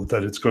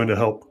 that it's going to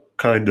help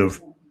kind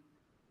of,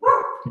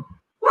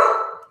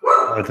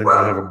 I think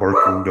I have a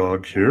barking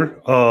dog here.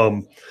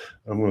 I'm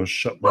going to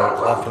shut my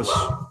office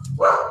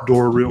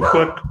door real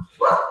quick.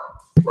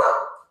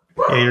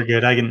 Yeah, you're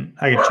good. I can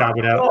chop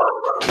it out.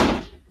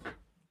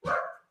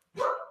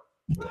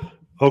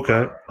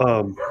 Okay,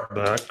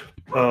 back.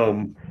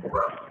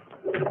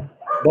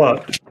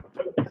 But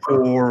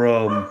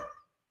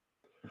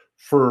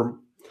for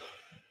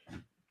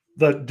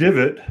that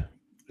divot,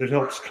 it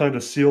helps kind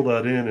of seal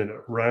that in and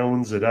it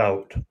rounds it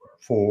out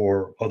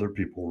for other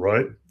people,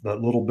 right?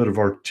 That little bit of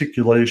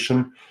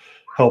articulation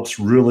helps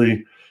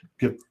really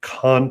get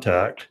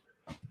contact.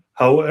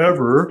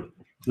 However,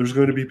 there's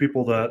going to be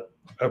people that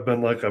have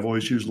been like, I've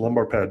always used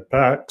lumbar pad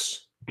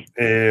packs,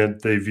 and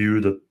they view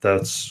that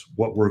that's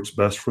what works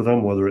best for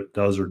them, whether it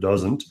does or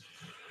doesn't.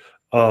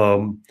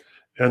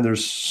 And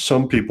there's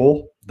some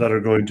people that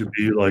are going to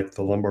be like,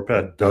 the lumbar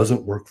pad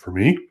doesn't work for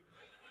me.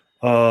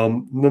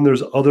 And then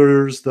there's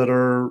others that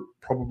are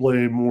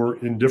probably more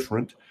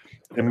indifferent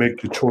and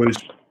make the choice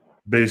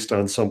based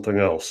on something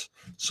else.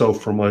 So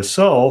for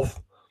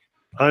myself,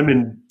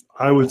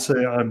 I would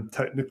say I'm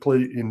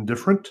technically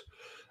indifferent,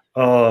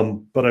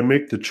 but I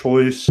make the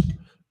choice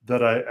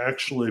that I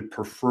actually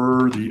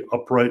prefer the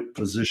upright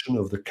position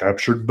of the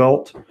captured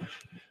belt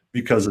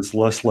because it's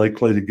less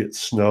likely to get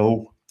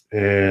snow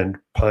and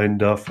pine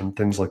duff and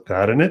things like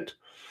that in it.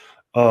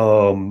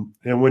 And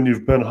when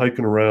you've been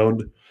hiking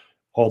around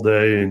all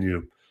day and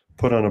you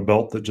put on a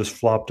belt that just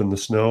flopped in the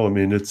snow, I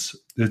mean, it's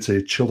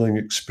a chilling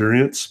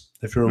experience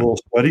if you're a little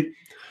sweaty.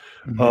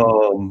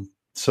 Mm-hmm.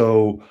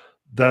 So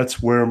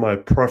that's where my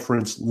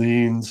preference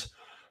leans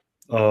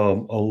a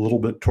little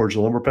bit towards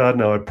the lumbar pad.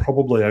 Now, I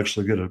probably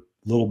actually get a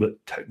little bit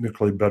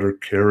technically better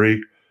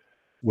carry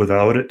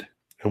without it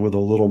and with a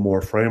little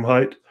more frame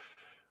height,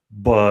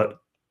 but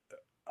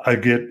I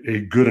get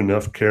a good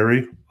enough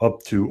carry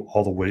up to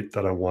all the weight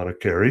that I want to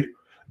carry.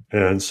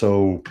 And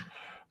so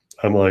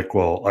I'm like,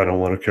 well, I don't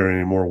want to carry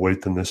any more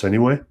weight than this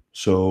anyway.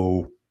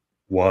 So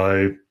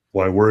why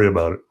worry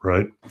about it,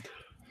 right?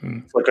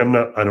 It's like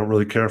I don't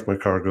really care if my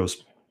car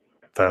goes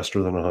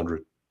faster than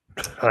 100.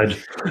 I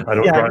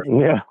don't drive.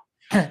 Yeah.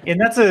 And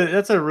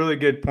that's a really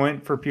good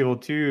point for people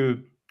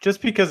too.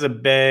 Just because a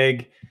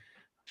bag,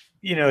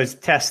 is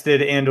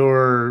tested and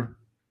or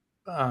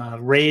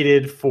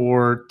rated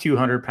for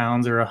 200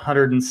 pounds or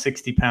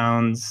 160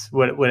 pounds,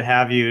 what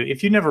have you,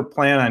 if you never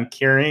plan on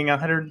carrying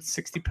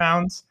 160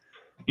 pounds,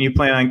 and you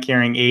plan on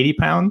carrying 80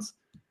 pounds,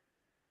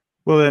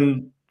 well,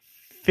 then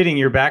fitting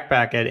your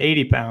backpack at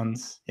 80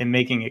 pounds and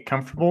making it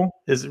comfortable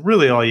is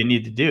really all you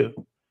need to do.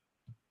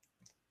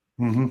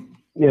 Mm-hmm.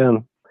 Yeah.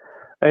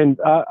 And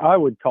I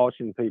would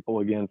caution people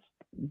against,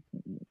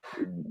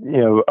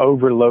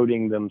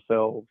 overloading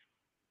themselves.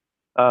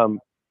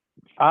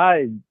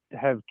 I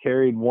have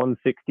carried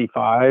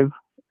 165,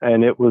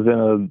 and it was in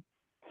a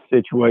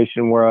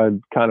situation where I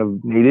kind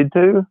of needed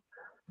to,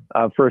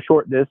 for a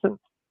short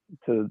distance,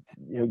 to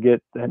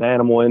get an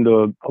animal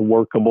into a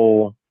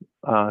workable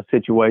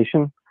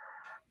situation.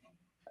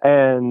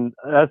 And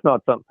that's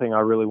not something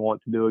I really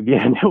want to do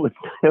again. It was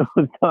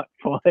not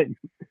fun.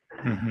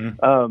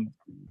 Mm-hmm.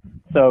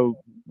 So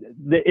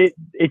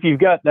if you've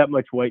got that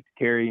much weight to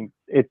carry,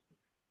 it's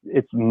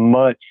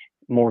much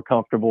more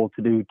comfortable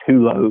to do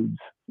 2 loads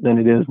than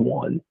it is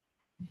 1.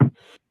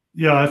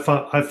 Yeah,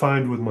 I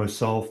find with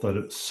myself that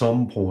at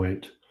some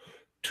point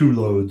 2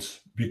 loads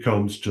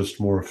becomes just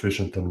more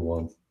efficient than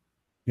 1.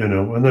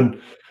 And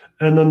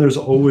then there's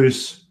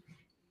always,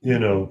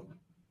 I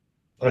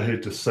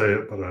hate to say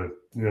it, but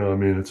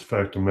it's a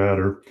fact of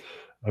matter.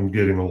 I'm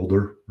getting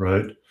older,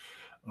 right?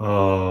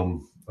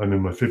 I'm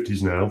in my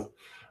 50s now.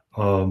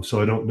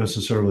 So I don't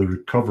necessarily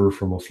recover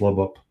from a flub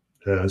up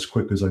as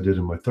quick as I did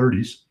in my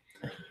 30s.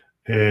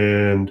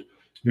 And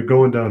you're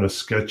going down a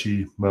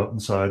sketchy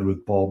mountainside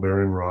with ball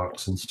bearing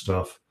rocks and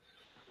stuff.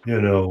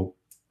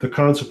 The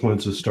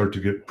consequences start to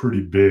get pretty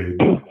big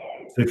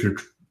if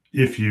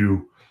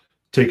you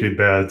take a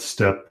bad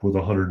step with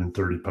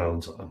 130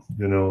 pounds on,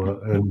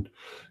 and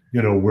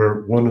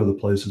where one of the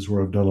places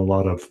where I've done a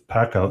lot of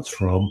pack outs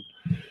from,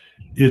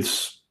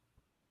 it's,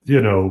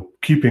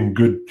 keeping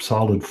good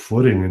solid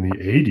footing in the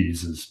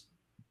 80s is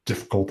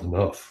difficult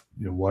enough.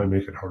 Why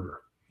make it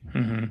harder?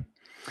 Mm-hmm.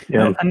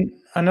 Yeah. And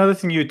another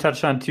thing you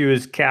touched on too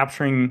is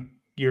capturing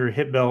your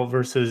hip belt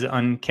versus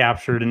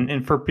uncaptured.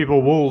 And for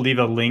people, we'll leave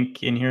a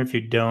link in here if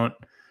you don't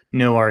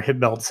know our hip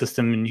belt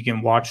system, and you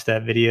can watch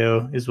that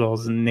video as well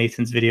as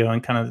Nathan's video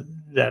and kind of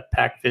that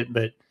pack fit.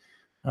 But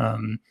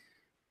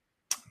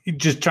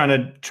just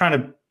trying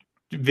to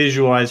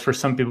visualize for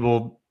some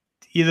people,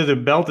 either the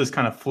belt is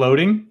kind of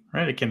floating,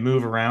 right? It can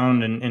move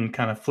around and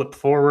kind of flip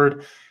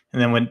forward.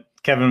 And then when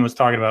Kevin was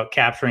talking about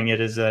capturing it,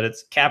 is that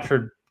it's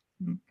captured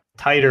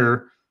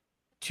tighter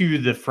to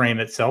the frame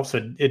itself,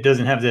 so it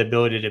doesn't have the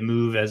ability to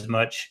move as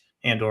much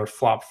and or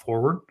flop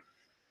forward.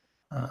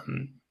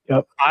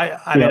 Yep.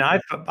 I mean,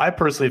 I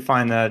personally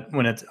find that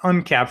when it's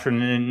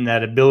uncaptured and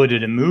that ability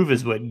to move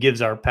is what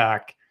gives our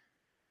pack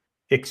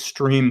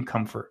extreme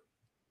comfort.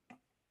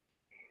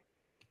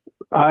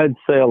 I'd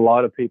say a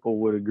lot of people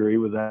would agree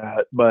with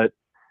that, but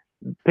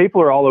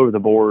people are all over the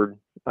board.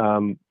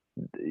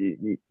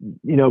 You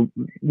know,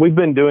 we've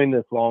been doing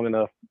this long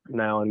enough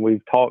now, and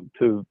we've talked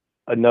to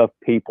enough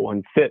people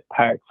and fit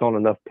packs on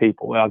enough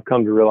people. I've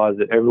come to realize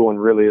that everyone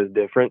really is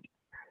different.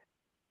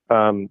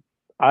 I've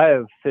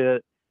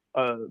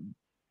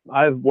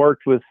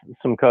worked with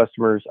some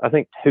customers, I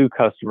think 2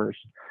 customers,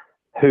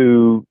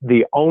 who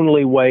the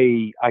only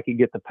way I could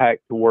get the pack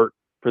to work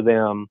for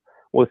them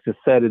was to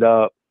set it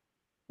up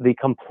the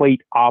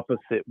complete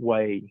opposite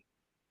way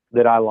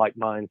that I like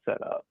mine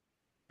set up.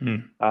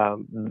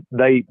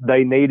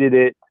 They needed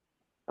it.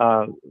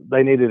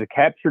 They needed a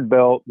captured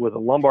belt with a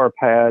lumbar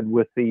pad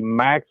with the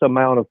max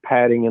amount of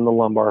padding in the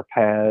lumbar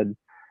pad.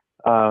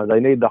 They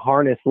needed the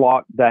harness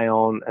locked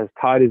down as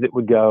tight as it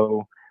would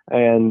go.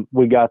 And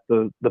we got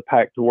the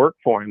pack to work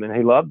for him, and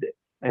he loved it.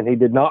 And he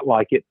did not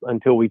like it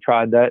until we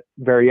tried that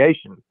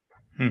variation.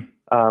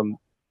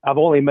 I've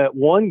only met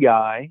one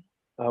guy,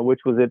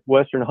 which was at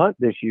Western Hunt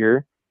this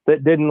year,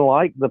 that didn't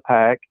like the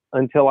pack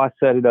until I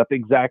set it up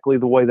exactly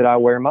the way that I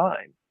wear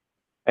mine.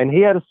 And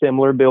he had a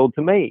similar build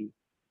to me.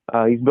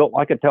 He's built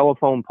like a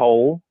telephone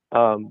pole.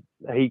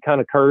 He kind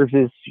of curves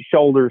his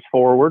shoulders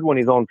forward when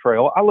he's on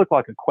trail. I look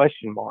like a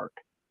question mark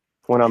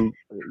when I'm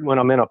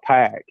in a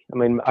pack. I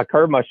mean, I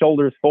curve my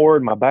shoulders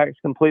forward, my back's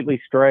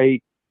completely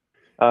straight.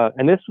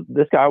 And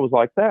this guy was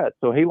like that.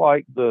 So he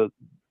liked the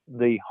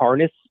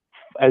harness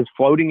as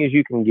floating as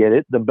you can get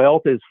it. The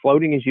belt as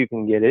floating as you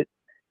can get it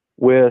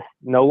with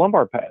no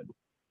lumbar pad.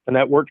 And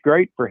that worked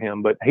great for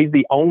him. But he's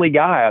the only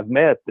guy I've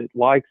met that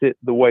likes it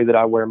the way that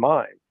I wear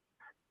mine.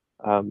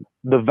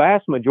 The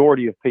vast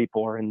majority of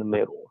people are in the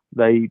middle.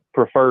 They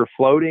prefer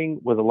floating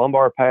with a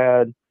lumbar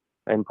pad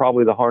and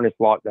probably the harness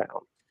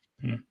lockdown.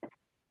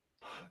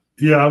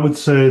 Yeah, I would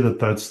say that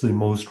that's the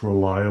most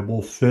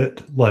reliable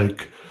fit.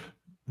 Like,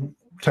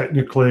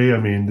 technically, I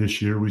mean,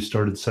 this year we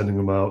started sending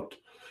them out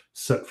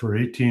set for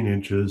 18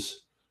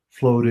 inches,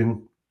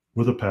 floating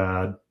with a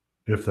pad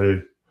if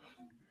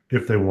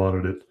they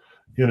wanted it.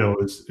 You know,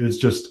 it's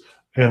just,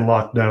 and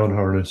lockdown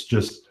harness,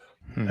 just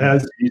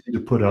as easy to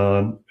put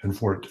on and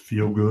for it to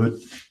feel good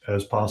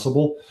as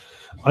possible.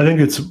 I think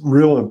it's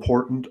real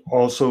important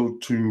also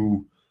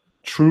to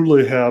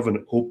truly have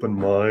an open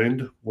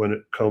mind when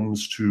it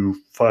comes to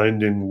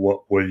finding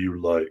what way you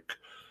like.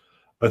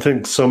 I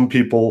think some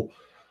people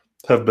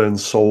have been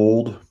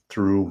sold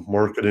through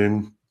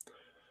marketing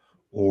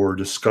or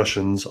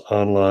discussions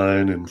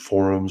online in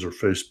forums or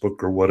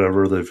Facebook or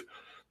whatever.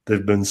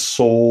 They've been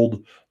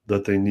sold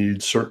that they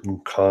need certain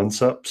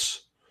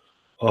concepts,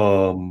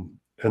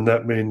 and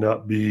that may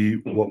not be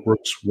what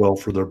works well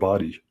for their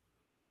body.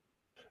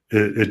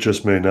 It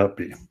just may not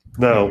be.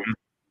 Now,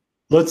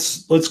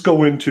 let's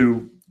go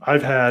into.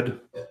 I've had,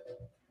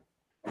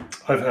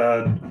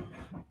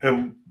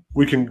 and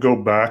we can go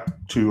back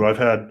to.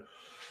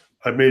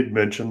 I made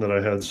mention that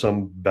I had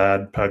some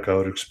bad pack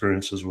out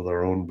experiences with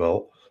our own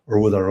belt or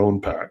with our own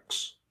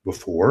packs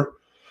before,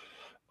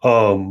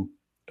 and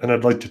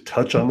I'd like to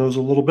touch on those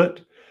a little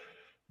bit,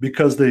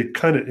 because they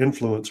kind of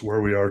influence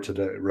where we are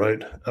today,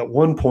 right? At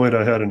one point,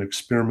 I had an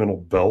experimental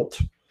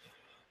belt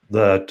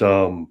that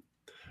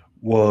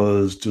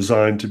was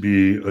designed to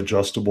be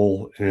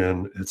adjustable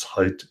in its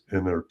height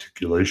and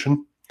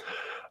articulation.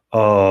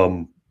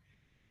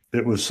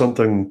 It was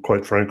something,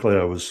 quite frankly,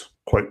 I was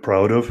quite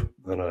proud of,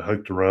 and I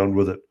hiked around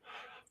with it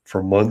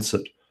for months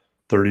at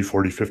 30,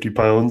 40, 50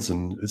 pounds,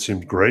 and it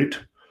seemed great.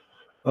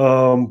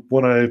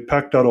 When I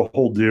packed out a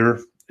whole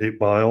deer,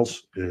 8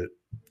 miles, it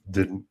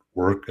didn't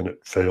work and it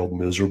failed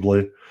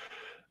miserably,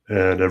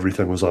 and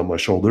everything was on my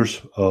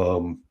shoulders.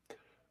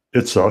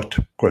 It sucked,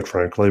 quite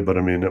frankly, but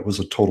I mean, it was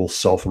a total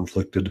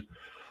self-inflicted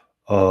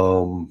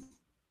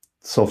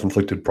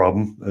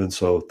problem, and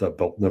so that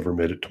belt never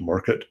made it to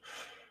market.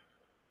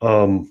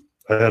 I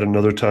had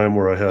another time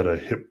where I had a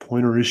hip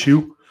pointer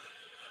issue,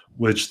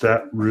 which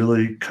that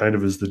really kind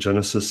of is the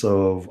genesis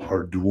of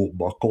our dual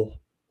buckle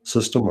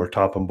system, our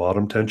top and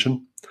bottom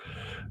tension,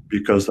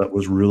 because that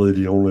was really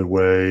the only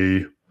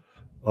way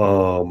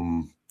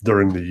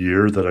during the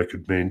year that I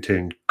could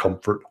maintain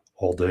comfort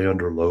all day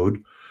under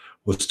load,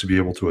 was to be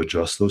able to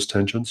adjust those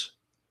tensions.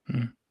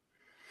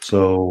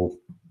 So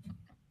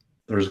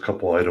there's a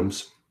couple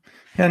items.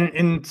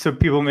 And so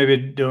people maybe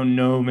don't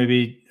know,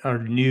 maybe our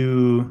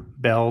new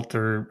belt,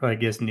 or I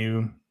guess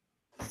new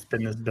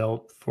spin this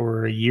belt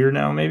for a year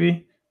now,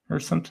 maybe, or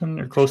something,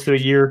 or close to a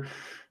year.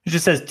 It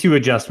just has 2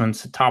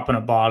 adjustments, a top and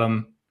a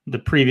bottom. The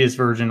previous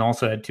version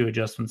also had 2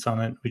 adjustments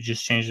on it. We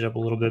just changed it up a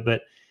little bit, but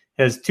it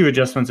has 2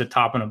 adjustments, a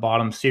top and a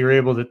bottom. So you're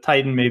able to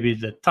tighten maybe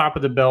the top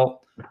of the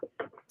belt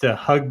to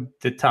hug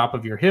the top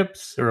of your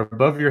hips or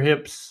above your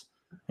hips,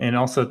 and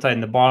also tighten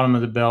the bottom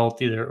of the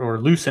belt either, or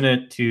loosen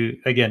it to,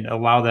 again,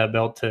 allow that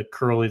belt to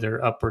curl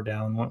either up or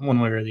down one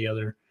way or the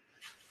other,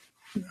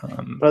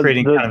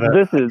 creating kind of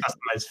a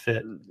customized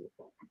fit.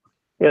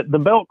 Yeah, the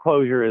belt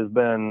closure has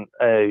been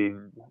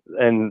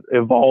an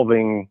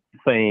evolving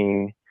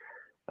thing,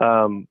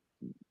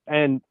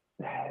 and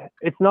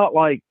it's not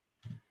like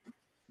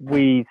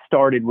we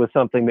started with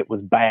something that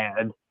was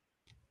bad.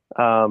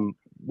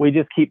 We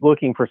just keep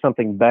looking for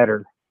something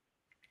better.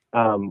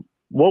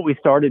 What we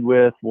started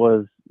with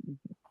was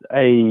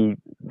a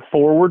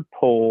forward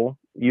pull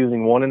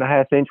using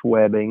 1.5-inch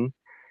webbing,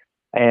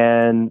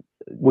 and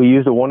we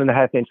used a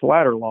 1.5-inch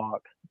ladder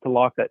lock to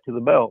lock that to the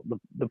belt.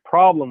 The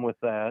problem with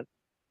that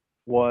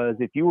was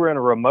if you were in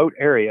a remote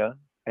area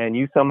and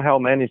you somehow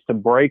managed to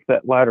break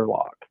that ladder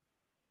lock,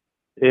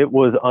 it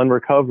was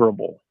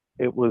unrecoverable.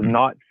 It was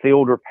not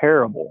field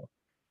repairable.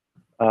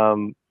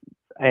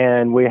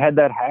 And we had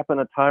that happen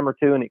a time or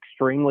two in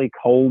extremely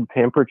cold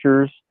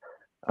temperatures.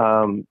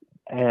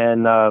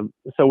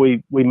 So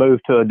we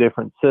moved to a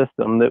different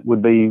system that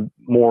would be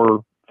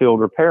more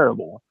field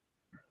repairable.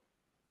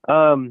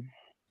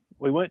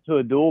 We went to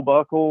a dual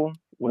buckle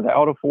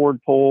without a forward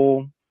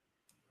pull.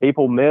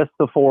 People missed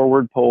the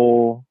forward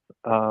pull.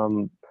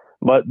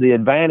 But the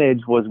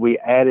advantage was we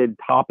added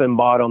top and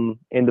bottom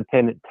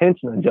independent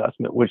tension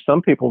adjustment, which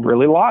some people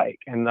really like.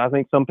 And I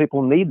think some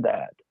people need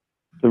that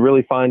to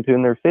really fine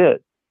tune their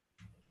fit.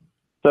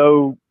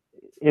 So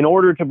in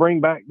order to bring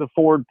back the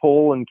forward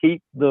pull and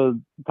keep the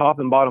top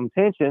and bottom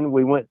tension,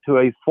 we went to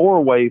a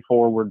 4-way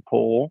forward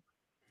pull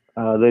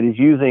that is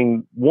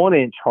using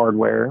 1-inch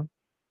hardware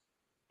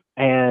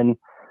and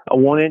a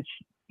 1-inch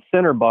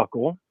center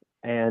buckle.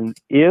 And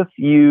if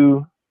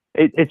you,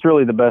 it's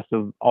really the best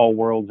of all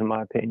worlds, in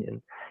my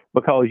opinion,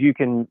 because you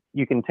can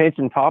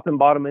tension top and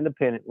bottom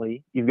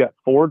independently. You've got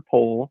forward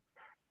pull,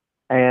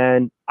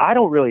 and I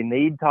don't really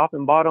need top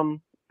and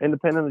bottom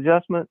independent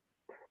adjustment.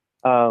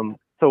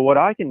 So what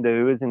I can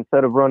do is,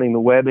 instead of running the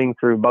webbing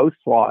through both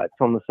slots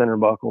on the center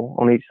buckle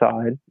on each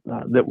side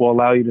that will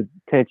allow you to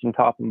tension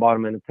top and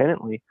bottom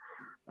independently,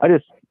 I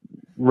just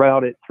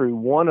route it through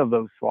one of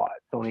those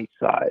slots on each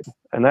side,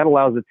 and that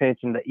allows the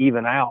tension to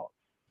even out.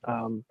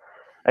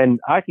 And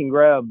I can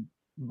grab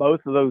both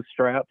of those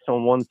straps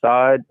on one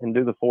side and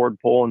do the forward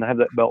pull and have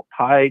that belt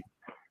tight.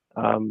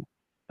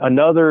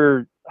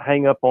 Another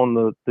hang up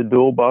on the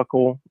dual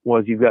buckle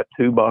was you've got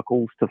 2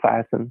 buckles to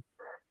fasten.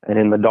 And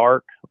in the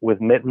dark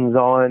with mittens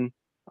on,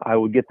 I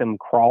would get them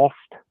crossed,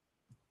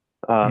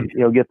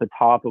 get the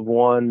top of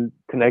one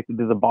connected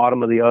to the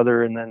bottom of the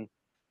other. And then,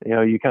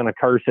 you kind of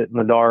curse it in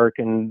the dark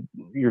and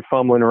you're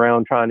fumbling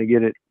around trying to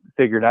get it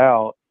figured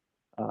out.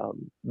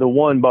 The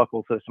 1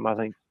 buckle system, I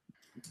think,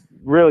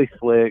 really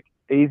slick,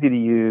 easy to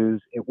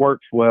use. It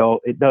works well.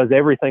 It does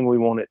everything we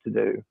want it to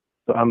do.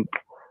 So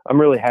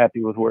I'm really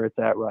happy with where it's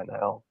at right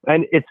now.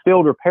 And it's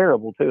field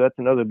repairable too. That's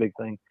another big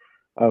thing.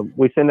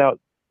 We send out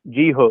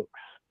G-hooks,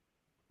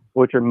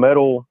 which are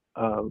metal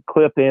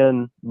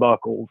clip-in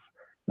buckles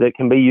that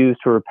can be used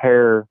to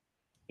repair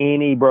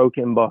any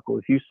broken buckle.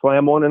 If you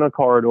slam one in a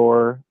car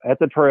door at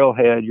the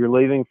trailhead, you're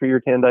leaving for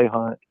your 10-day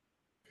hunt,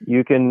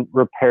 you can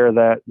repair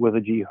that with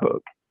a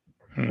G-hook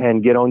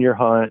and get on your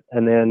hunt.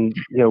 And then,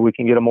 we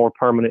can get a more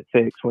permanent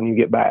fix when you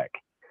get back.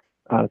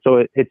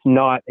 So it's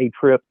not a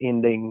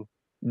trip-ending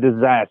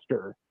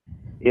disaster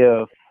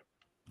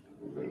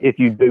if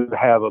you do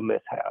have a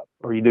mishap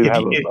or you do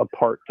have a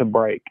part to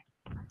break.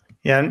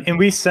 Yeah, and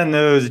we send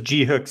those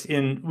G-hooks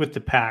in with the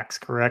packs,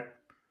 correct?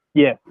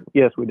 Yes,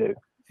 we do.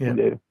 Yeah. We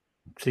do.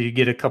 So you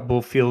get a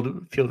couple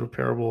field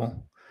repairable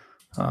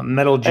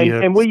metal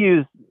G-hooks. And we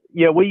use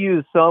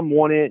some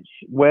 1-inch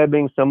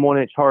webbing, some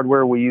 1-inch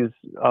hardware. We use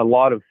a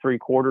lot of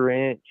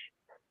 3/4 inch.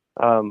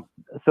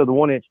 So the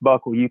 1-inch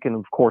buckle, you can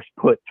of course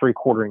put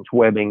 3/4 inch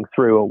webbing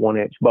through a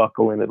 1-inch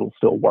buckle and it'll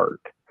still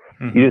work.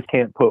 Mm-hmm. You just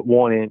can't put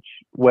 1-inch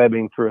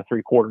webbing through a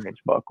 3/4 inch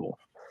buckle.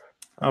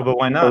 Oh, but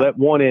why not? So that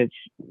 1-inch,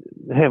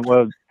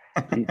 well,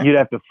 you'd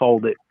have to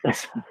fold it.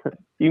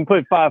 You can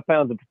put 5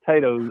 pounds of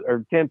potatoes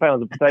or 10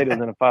 pounds of potatoes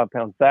in a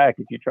 5-pound sack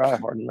if you try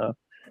hard enough.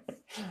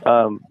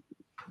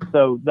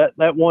 So that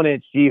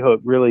 1-inch G-hook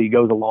really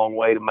goes a long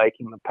way to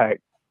making the pack,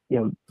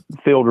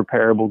 field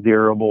repairable,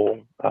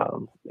 durable.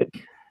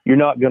 You're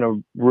not going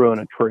to ruin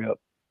a trip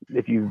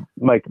if you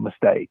make a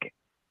mistake.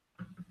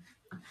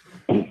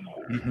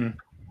 Mm-hmm.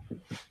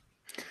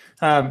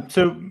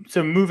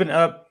 So moving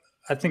up,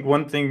 I think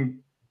one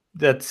thing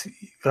that's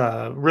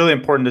really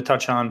important to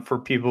touch on for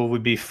people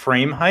would be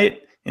frame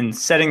height, and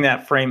setting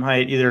that frame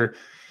height, either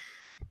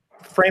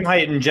frame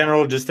height in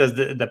general, just as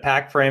the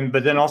pack frame,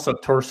 but then also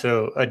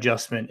torso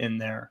adjustment in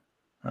there.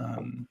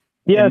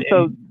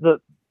 So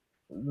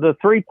the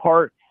 3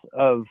 parts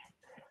of,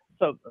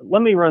 so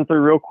let me run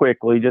through real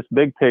quickly, just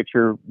big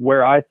picture,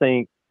 where I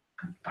think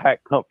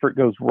pack comfort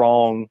goes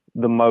wrong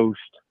the most,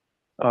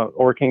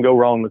 or can go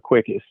wrong the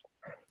quickest.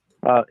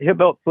 Hip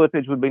belt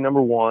slippage would be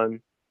number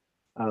one.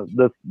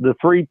 The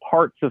three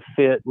parts of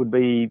fit would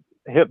be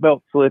hip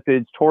belt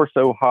slippage,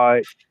 torso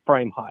height,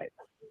 frame height.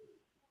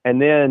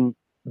 And then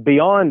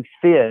beyond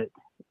fit,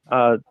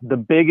 the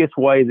biggest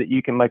way that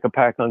you can make a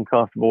pack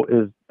uncomfortable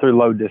is through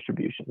load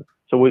distribution.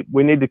 So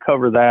we need to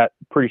cover that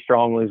pretty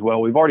strongly as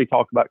well. We've already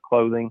talked about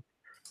clothing.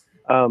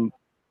 So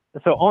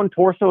on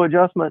torso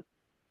adjustment,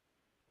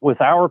 with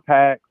our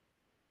pack,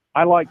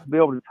 I like to be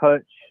able to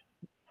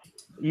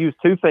use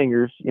two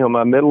fingers,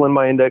 my middle and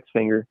my index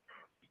finger,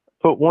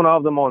 put one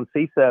of them on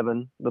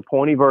C7, the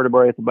pointy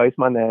vertebrae at the base of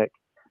my neck,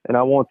 and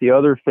I want the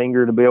other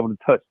finger to be able to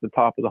touch the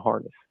top of the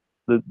harness,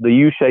 the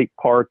U-shaped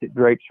part that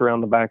drapes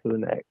around the back of the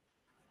neck.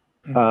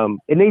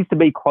 It needs to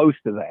be close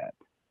to that.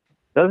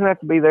 Doesn't have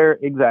to be there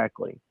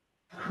exactly,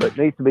 but it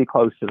needs to be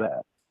close to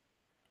that.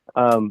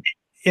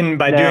 And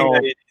by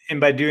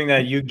doing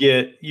that, you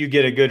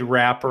get a good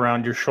wrap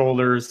around your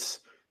shoulders,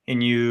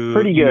 and you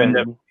end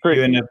up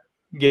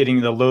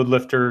getting the load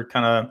lifter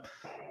kind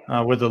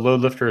of where the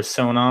load lifter is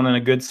sewn on in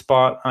a good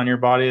spot on your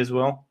body as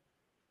well.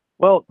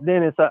 Well,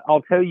 Dennis,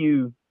 I'll tell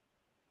you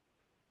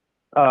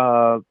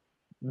the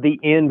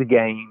end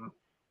game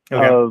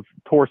of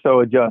torso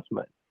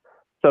adjustment.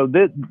 So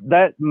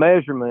that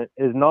measurement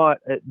is not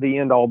the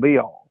end all be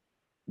all.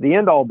 The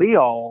end all be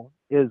all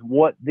is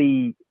what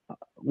the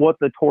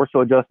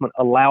torso adjustment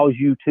allows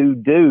you to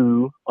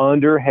do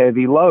under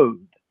heavy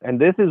load. And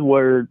this is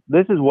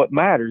what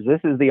matters.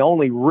 This is the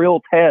only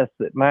real test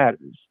that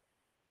matters.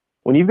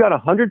 When you've got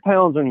 100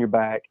 pounds on your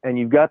back and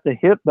you've got the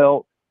hip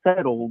belt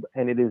settled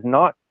and it is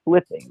not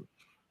slipping,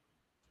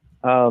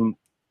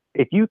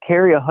 if you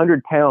carry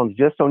 100 pounds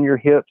just on your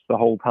hips the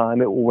whole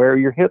time, it will wear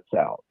your hips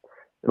out.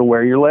 It'll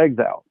wear your legs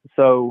out.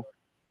 So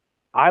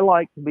I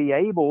like to be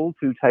able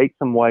to take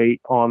some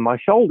weight on my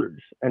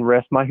shoulders and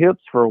rest my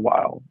hips for a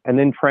while, and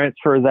then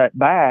transfer that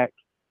back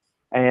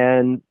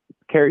and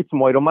carry some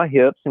weight on my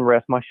hips and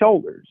rest my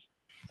shoulders.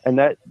 And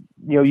that,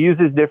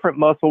 uses different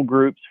muscle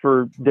groups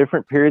for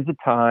different periods of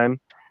time,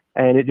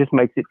 and it just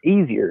makes it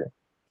easier.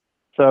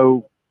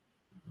 So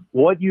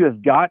what you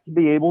have got to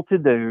be able to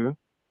do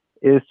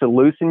is to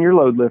loosen your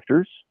load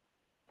lifters,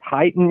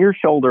 tighten your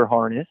shoulder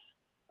harness,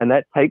 and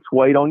that takes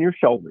weight on your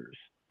shoulders.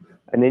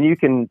 And then you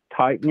can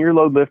tighten your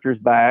load lifters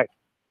back,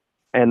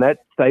 and that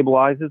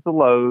stabilizes the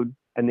load.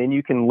 And then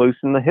you can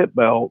loosen the hip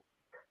belt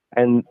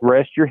and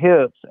rest your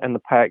hips, and the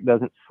pack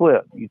doesn't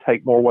slip. You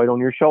take more weight on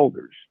your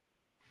shoulders.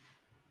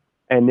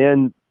 And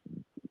then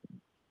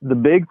the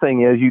big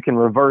thing is you can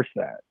reverse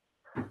that.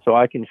 So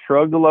I can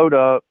shrug the load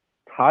up,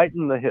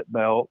 tighten the hip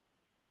belt,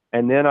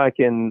 and then I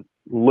can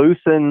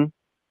loosen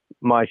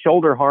my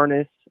shoulder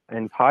harness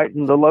and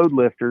tighten the load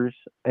lifters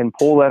and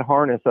pull that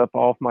harness up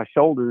off my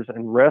shoulders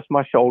and rest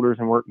my shoulders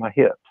and work my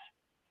hips.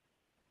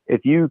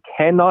 If you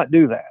cannot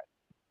do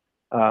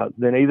that,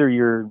 then either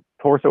your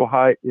torso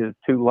height is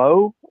too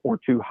low or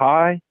too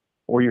high,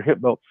 or your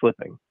hip belt's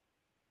slipping.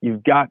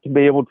 You've got to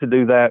be able to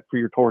do that for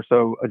your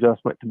torso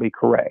adjustment to be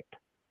correct.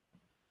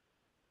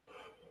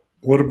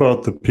 What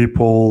about the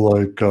people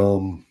like,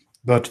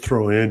 not to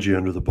throw Angie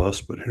under the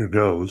bus, but here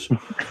goes.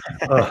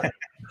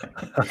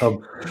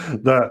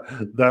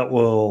 That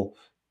will,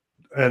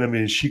 and I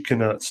mean, she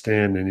cannot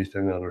stand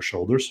anything on her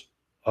shoulders.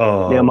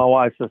 Yeah, my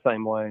wife's the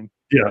same way.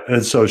 Yeah,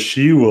 and so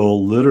she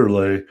will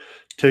literally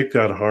take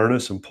that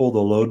harness and pull the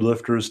load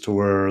lifters to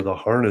where the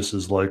harness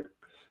is like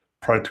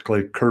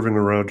practically curving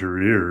around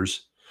her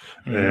ears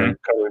and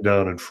coming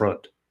down in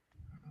front.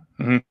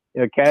 Mm-hmm.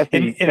 Yeah,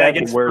 Cassie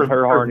wears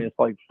her harness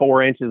like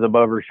 4 inches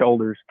above her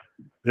shoulders.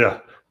 Yeah.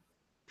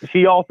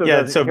 She also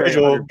so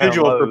visual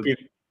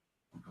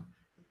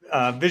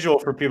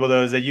for people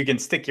though is that you can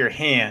stick your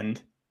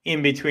hand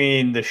in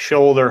between the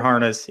shoulder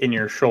harness in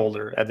your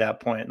shoulder at that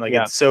point. Like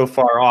it's so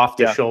far off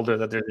the shoulder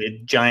that there's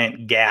a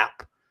giant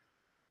gap.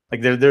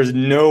 Like there's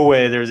no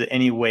way there's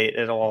any weight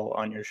at all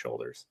on your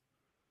shoulders.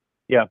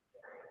 Yeah.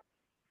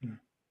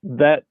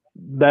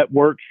 That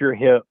works your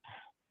hips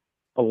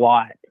a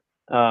lot.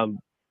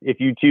 If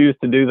you choose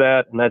to do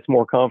that and that's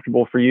more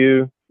comfortable for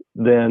you,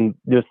 then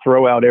just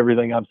throw out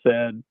everything I've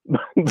said.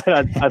 But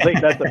I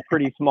think that's a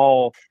pretty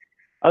small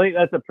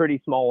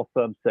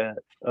subset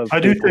of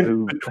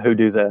people who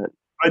do that.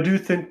 I do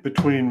think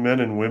between men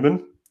and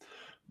women,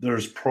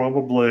 there's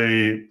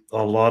probably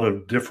a lot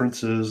of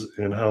differences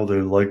in how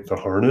they like the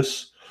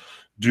harness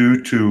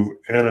due to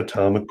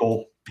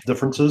anatomical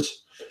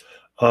differences.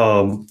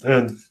 And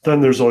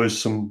then there's always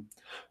some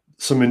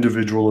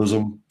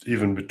individualism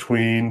even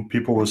between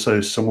people with, say,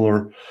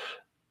 similar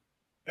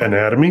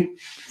anatomy.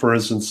 For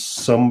instance,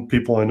 some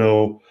people I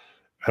know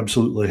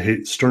absolutely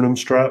hate sternum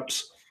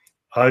straps.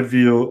 I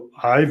view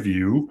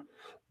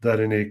that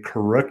in a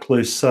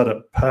correctly set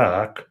up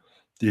pack,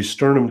 the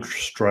sternum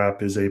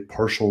strap is a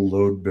partial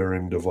load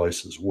bearing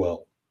device as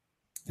well.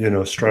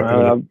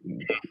 Strapping.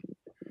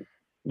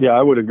 Yeah,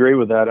 I would agree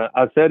with that.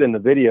 I said in the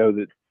video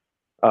that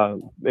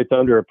it's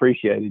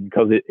underappreciated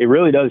because it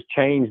really does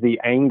change the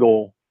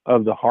angle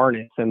of the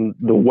harness and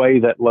the way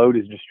that load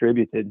is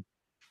distributed.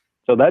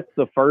 So that's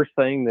the first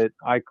thing that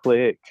I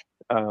click.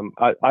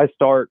 I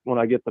start when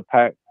I get the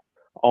pack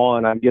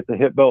on, I get the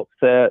hip belt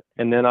set,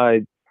 and then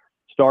I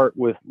start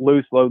with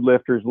loose load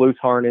lifters, loose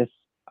harness.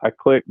 I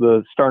click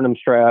the sternum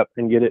strap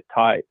and get it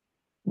tight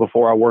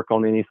before I work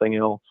on anything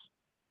else.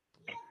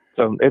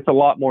 So it's a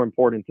lot more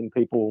important than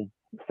people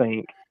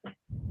think.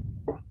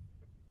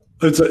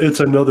 It's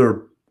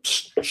another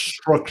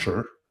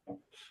structure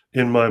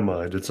in my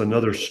mind. It's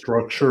another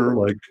structure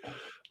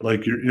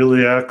like your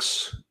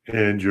iliacs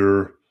and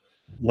your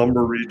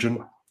lumbar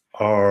region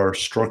are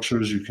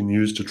structures you can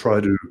use to try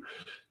to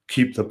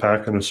keep the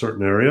pack in a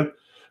certain area.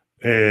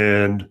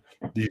 And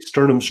the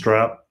sternum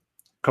strap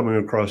coming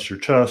across your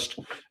chest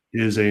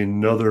is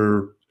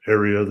another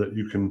area that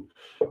you can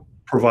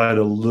provide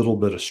a little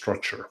bit of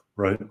structure,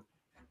 right?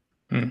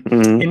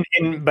 Mm-hmm.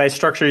 And by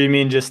structure, you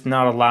mean just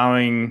not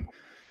allowing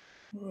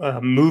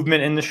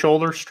movement in the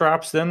shoulder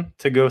straps then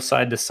to go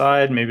side to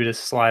side, maybe to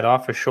slide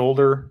off a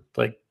shoulder?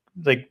 Like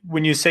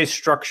when you say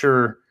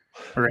structure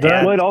or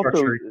add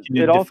structure,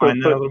 it also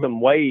puts some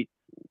weight.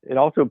 It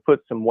also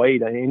puts some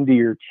weight into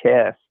your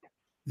chest.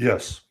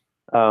 Yes.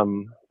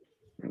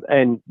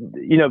 And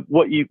you know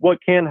what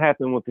can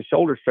happen with the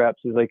shoulder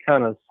straps is they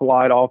kind of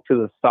slide off to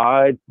the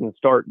sides and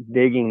start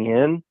digging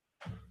in,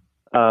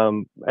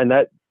 and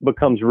that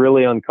becomes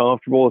really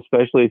uncomfortable,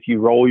 especially if you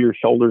roll your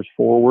shoulders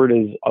forward,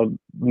 as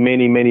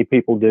many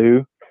people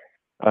do.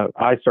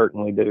 I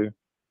certainly do.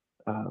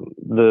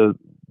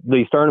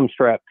 The sternum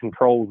strap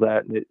controls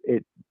that.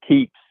 It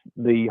keeps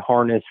the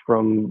harness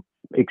from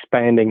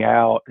expanding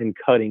out and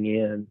cutting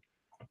in.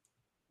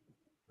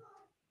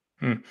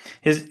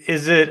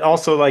 Is it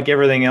also like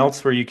everything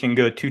else where you can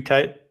go too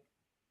tight?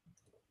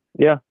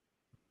 Yeah.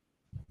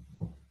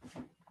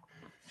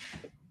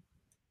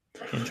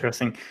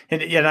 Interesting.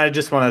 And I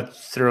just want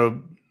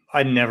to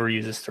I never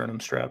use a sternum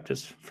strap,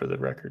 just for the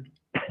record.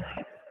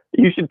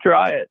 You should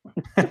try it.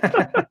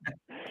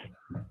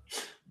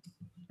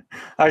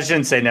 I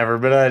shouldn't say never,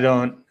 but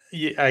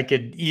I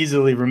could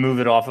easily remove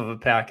it off of a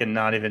pack and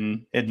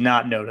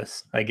not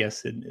notice, I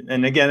guess.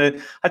 And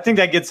again, I think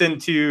that gets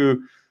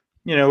into,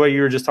 what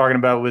you were just talking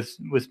about with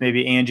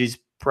maybe Angie's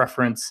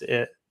preference.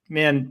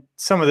 Man,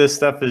 some of this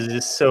stuff is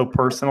just so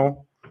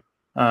personal.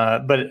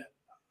 But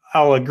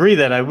I'll agree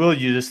that I will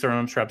use a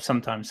sternum strap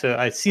sometimes. So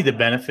I see the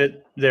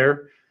benefit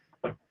there.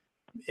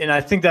 And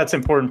I think that's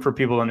important for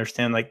people to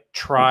understand, like,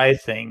 try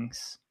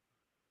things,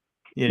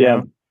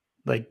 Yeah.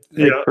 for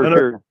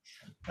sure.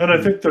 And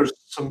I think there's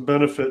some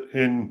benefit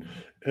and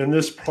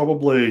this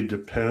probably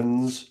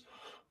depends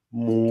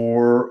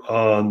more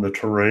on the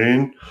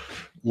terrain.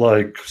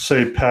 Like,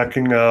 say,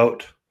 packing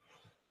out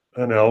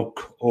an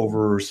elk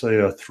over, say,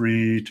 a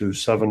 3 to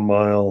 7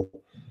 mile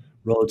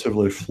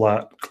relatively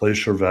flat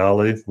glacier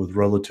valley with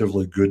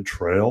relatively good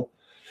trail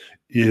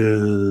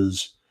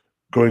is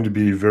going to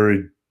be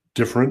very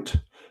different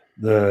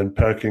than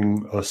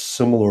packing a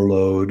similar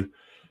load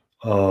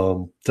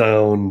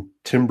down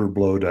timber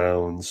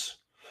blowdowns,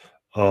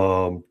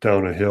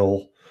 down a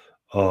hill,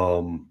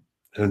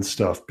 and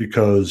stuff,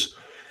 because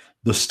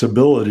the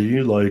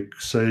stability, like,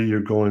 say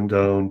you're going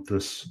down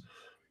this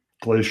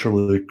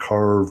glacially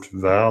carved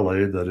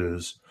valley that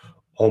is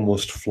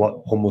almost flat,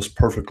 almost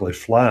perfectly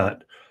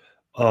flat.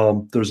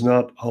 There's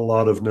not a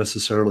lot of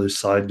necessarily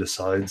side to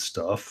side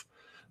stuff,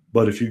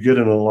 but if you get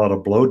in a lot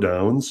of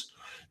blowdowns,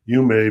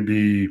 you may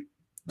be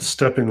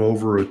stepping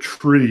over a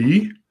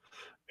tree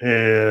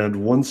and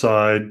one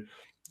side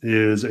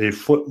is a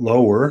foot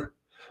lower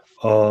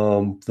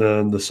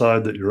than the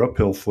side that your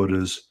uphill foot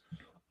is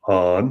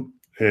on,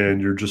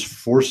 and you're just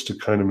forced to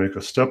kind of make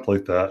a step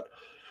like that,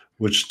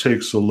 which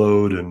takes a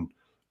load and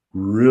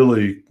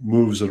really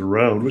moves it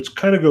around, which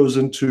kind of goes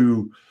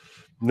into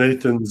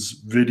Nathan's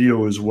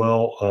video as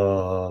well,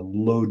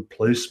 load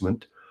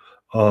placement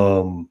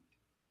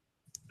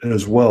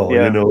as well.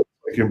 Yeah.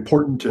 Like,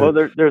 important to. Well,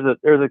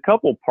 there's a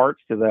couple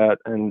parts to that,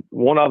 and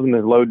one of them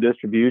is load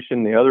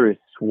distribution. The other is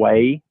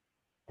sway.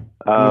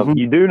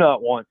 You do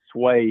not want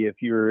sway if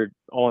you're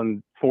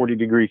on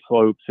 40-degree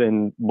slopes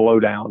and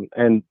blowdown,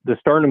 and the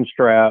sternum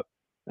strap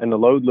and the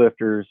load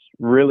lifters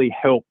really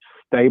help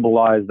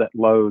stabilize that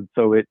load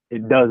so it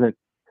doesn't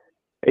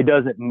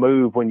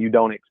move when you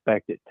don't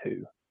expect it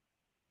to.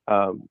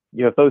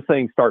 If those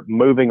things start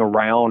moving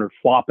around or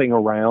flopping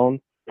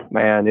around,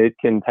 man, it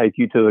can take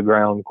you to the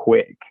ground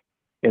quick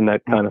in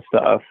that kind of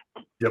stuff.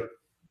 Yep.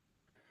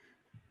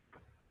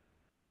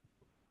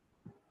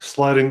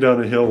 Sliding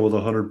down a hill with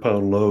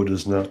 100-pound load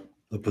is not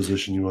the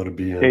position you want to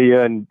be in.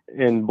 Yeah,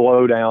 and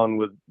blow down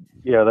with,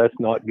 that's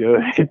not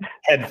good.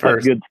 Head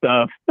first. Good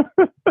stuff.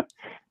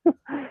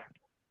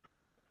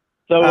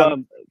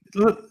 So,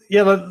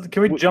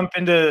 can we jump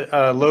into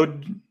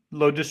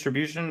load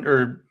distribution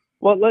or?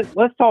 Well,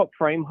 let's talk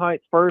frame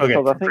height first,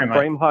 because I think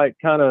frame height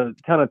kind of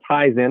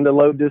ties into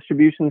load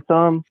distribution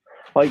some.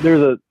 Like,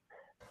 there's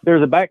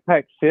a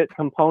backpack fit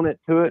component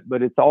to it,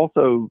 but it's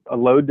also a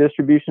load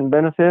distribution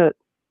benefit.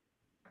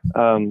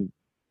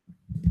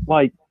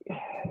 Like,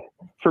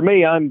 for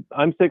me, I'm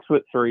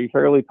 6'3",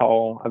 fairly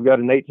tall. I've got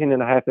an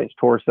 18.5-inch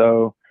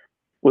torso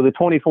with a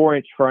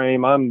 24-inch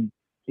frame. I'm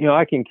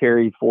I can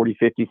carry 40,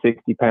 50,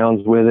 60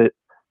 pounds with it.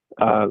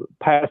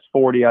 Past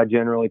 40, I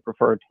generally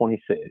prefer a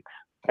 26.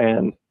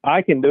 And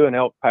I can do an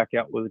elk pack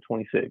out with a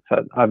 26.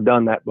 I've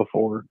done that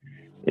before.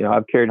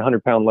 I've carried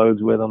 100-pound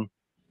loads with them.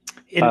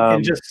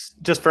 And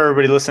just for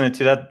everybody listening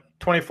to that,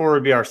 24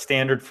 would be our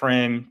standard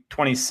frame.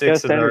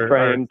 26 is our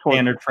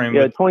standard frame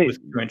with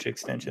 2-inch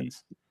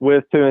extensions.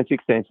 With 2-inch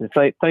extensions.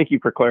 Thank you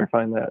for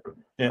clarifying that.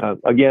 Yeah.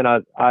 Again,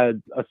 I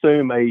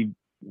assume a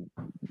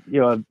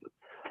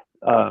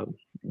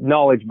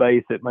knowledge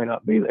base that may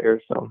not be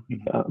there. So,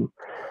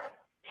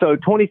 so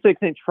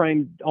 26-inch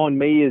frame on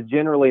me is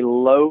generally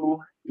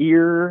low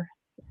ear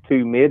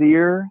to mid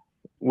ear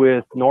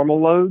with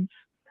normal loads.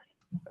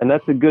 And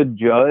that's a good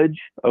judge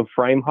of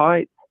frame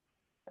height.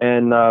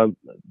 And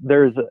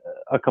there's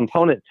a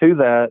component to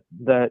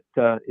that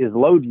is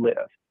load lift.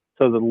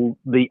 So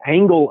the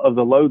angle of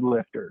the load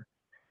lifter,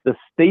 the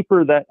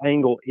steeper that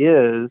angle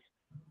is,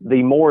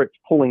 the more it's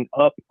pulling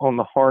up on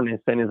the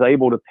harness and is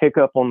able to pick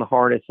up on the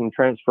harness and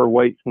transfer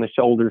weight from the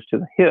shoulders to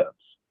the hips.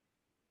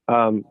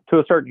 To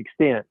a certain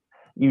extent,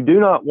 you do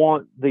not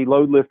want the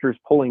load lifters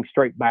pulling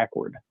straight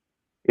backward.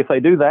 If they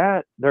do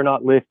that, they're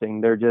not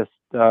lifting. They're just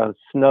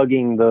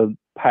snugging the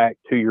pack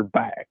to your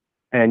back,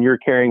 and you're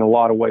carrying a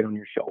lot of weight on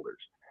your shoulders.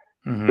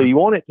 Mm-hmm. So you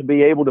want it to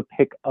be able to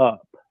pick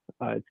up.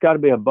 It's got to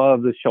be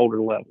above the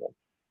shoulder level.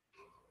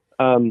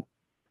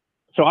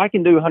 So I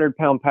can do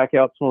 100-pound pack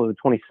outs with a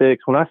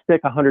 26. When I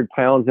stick 100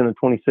 pounds in a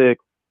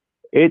 26,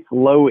 it's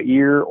low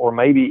ear or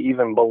maybe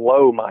even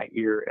below my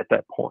ear at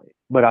that point,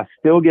 but I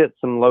still get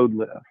some load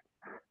lift.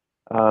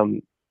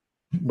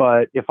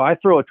 But if I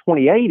throw a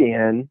 28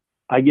 in,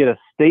 I get a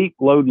steep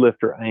load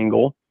lifter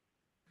angle,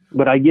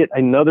 but I get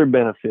another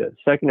benefit,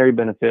 secondary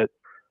benefit,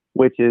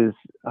 which is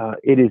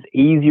it is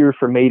easier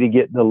for me to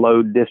get the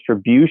load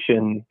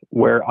distribution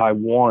where I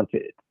want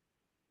it.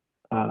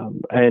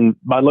 And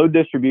by load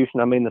distribution,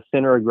 I mean the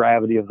center of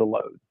gravity of the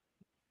load.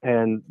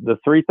 And the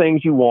three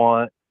things you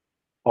want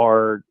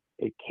are,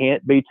 it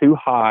can't be too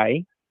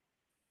high.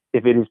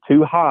 If it is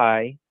too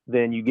high,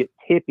 then you get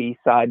tippy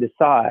side to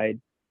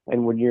side.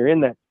 And when you're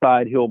in that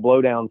side hill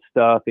blowdown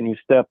stuff and you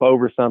step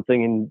over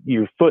something and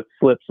your foot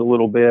slips a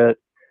little bit,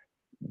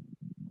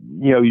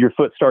 your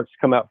foot starts to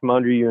come out from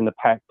under you and the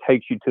pack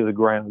takes you to the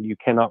ground. You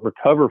cannot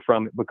recover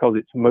from it because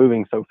it's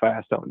moving so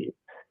fast on you.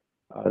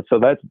 So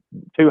that's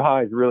too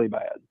high is really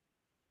bad.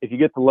 If you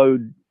get the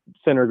load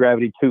center of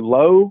gravity too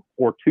low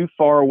or too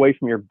far away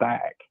from your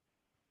back,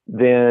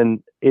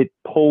 then it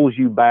pulls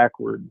you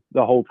backward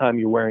the whole time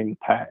you're wearing the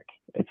pack.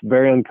 It's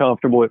very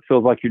uncomfortable. It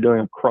feels like you're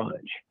doing a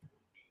crunch.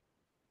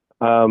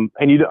 And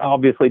you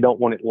obviously don't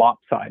want it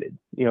lopsided,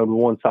 to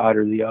one side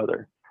or the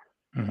other.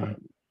 Mm-hmm.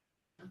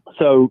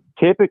 So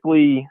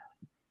typically,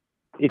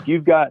 if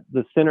you've got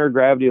the center of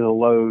gravity of the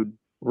load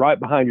right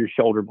behind your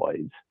shoulder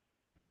blades,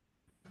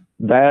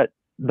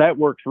 that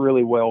works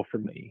really well for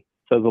me.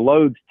 So the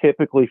load's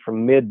typically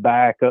from mid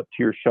back up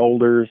to your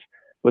shoulders,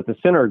 but the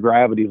center of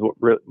gravity is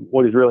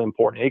what is really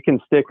important. It can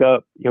stick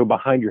up,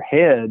 behind your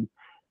head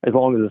as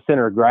long as the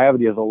center of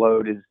gravity of the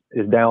load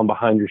is down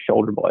behind your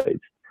shoulder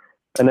blades.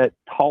 And that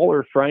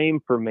taller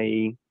frame for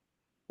me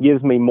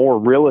gives me more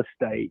real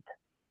estate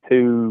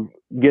to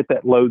get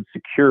that load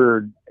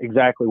secured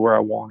exactly where I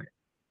want it.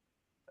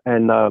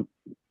 And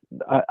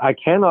I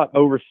cannot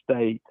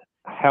overstate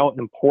how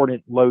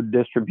important load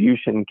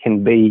distribution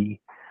can be,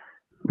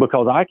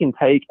 because I can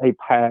take a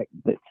pack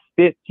that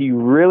fits you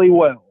really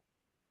well.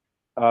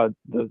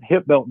 The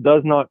hip belt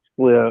does not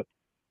slip.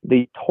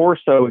 The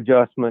torso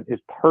adjustment is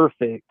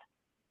perfect.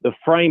 The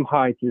frame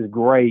height is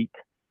great.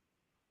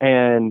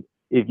 And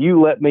if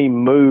you let me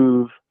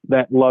move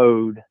that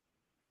load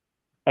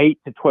 8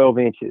 to 12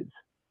 inches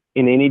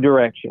in any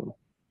direction,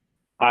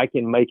 I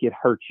can make it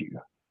hurt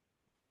you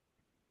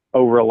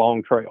over a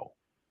long trail.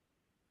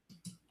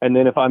 And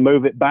then if I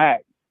move it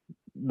back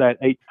that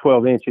 8 to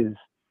 12 inches,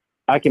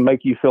 I can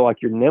make you feel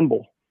like you're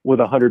nimble with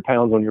 100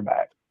 pounds on your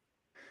back.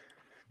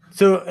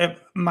 So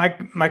my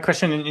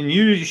question, and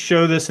you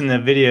show this in the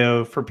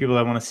video for people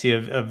that want to see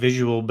a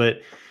visual,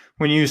 but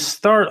when you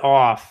start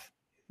off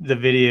the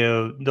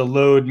video, the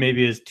load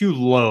maybe is too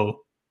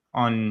low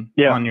on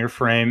your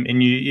frame,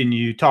 and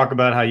you talk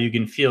about how you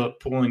can feel it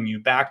pulling you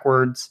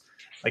backwards,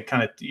 like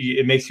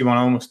it makes you want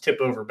to almost tip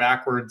over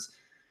backwards.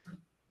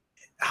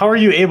 How are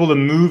you able to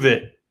move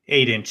it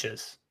 8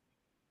 inches?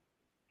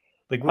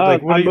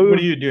 What are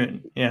you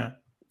doing? Yeah.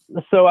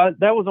 So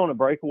that was on a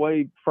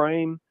breakaway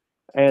frame,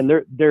 and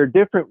there are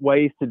different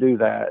ways to do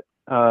that.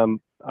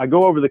 I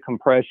go over the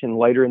compression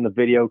later in the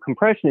video.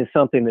 Compression is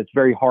something that's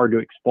very hard to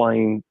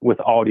explain with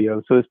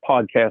audio, so this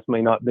podcast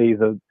may not be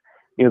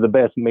the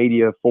best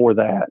media for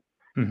that.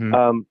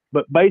 Mm-hmm.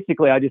 But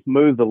basically, I just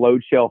moved the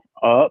load shelf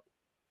up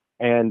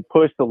and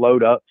pushed the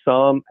load up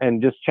some,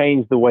 and just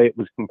changed the way it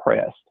was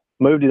compressed.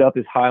 Moved it up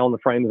as high on the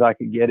frame as I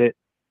could get it.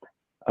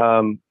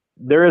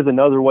 There is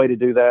another way to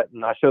do that,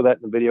 and I show that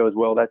in the video as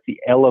well. That's the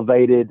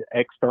elevated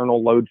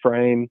external load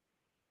frame,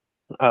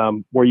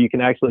 where you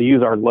can actually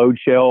use our load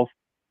shelf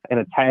and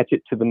attach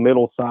it to the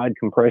middle side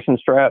compression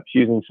straps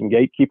using some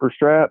gatekeeper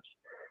straps.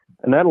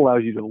 and that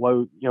allows you to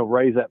load,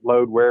 raise that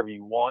load wherever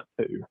you want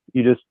to.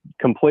 You just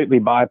completely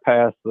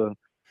bypass the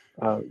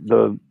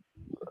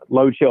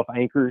load shelf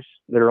anchors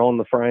that are on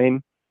the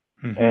frame,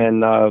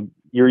 and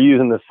you're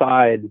using the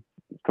side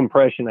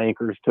compression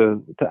anchors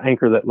to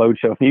anchor that load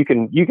shelf. You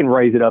can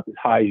raise it up as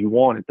high as you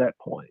want at that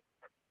point.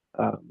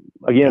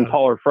 Again,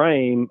 taller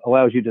frame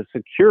allows you to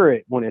secure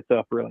it when it's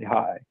up really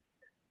high.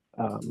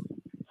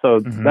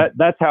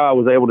 That's how I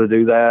was able to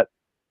do that.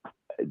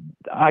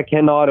 I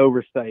cannot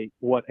overstate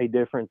what a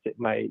difference it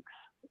makes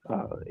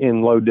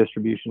in load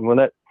distribution. When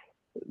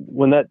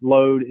that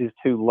load is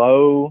too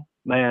low,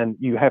 man,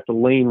 you have to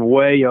lean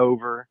way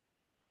over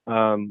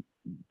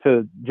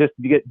to just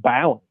get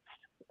balanced.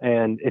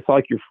 And it's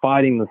like you're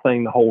fighting the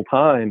thing the whole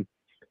time.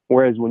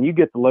 Whereas when you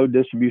get the load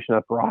distribution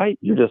up right,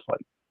 you're just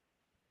like,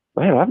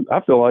 man,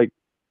 I feel like,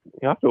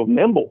 I feel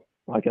nimble.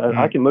 Like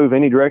I can move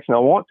any direction I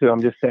want to.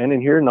 I'm just standing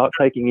here, not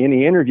taking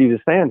any energy to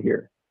stand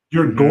here.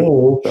 Your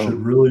goal should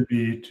really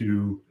be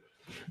to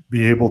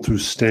be able to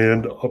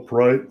stand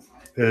upright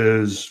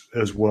as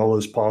well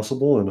as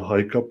possible and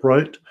hike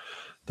upright.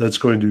 That's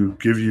going to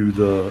give you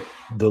the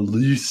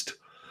least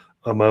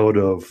amount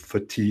of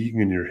fatigue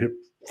in your hip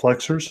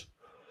flexors.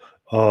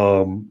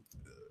 And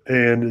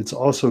it's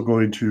also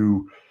going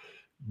to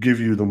give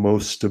you the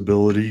most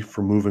stability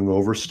for moving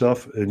over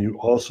stuff. And you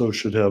also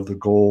should have the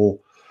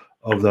goal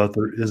of that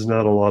there is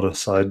not a lot of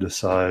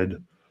side-to-side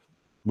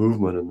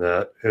movement in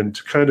that. And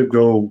to kind of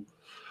go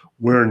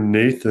where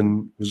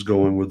Nathan was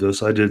going with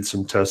this, I did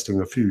some testing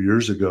a few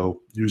years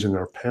ago using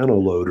our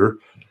panel loader,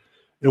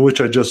 in which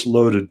I just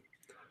loaded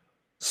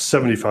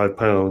 75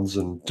 pounds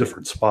in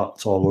different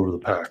spots all over the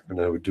pack.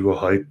 And I would do a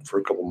hike for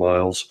a couple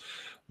miles,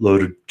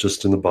 loaded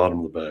just in the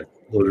bottom of the bag,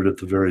 loaded at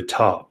the very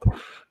top,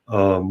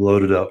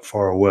 loaded out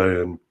far away.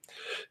 And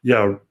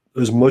yeah,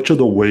 as much of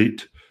the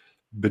weight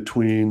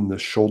between the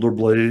shoulder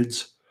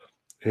blades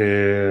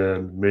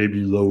and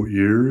maybe low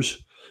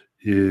ears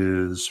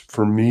is,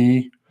 for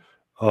me,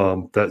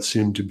 that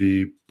seemed to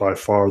be by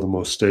far the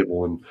most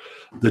stable. And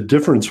the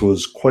difference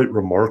was quite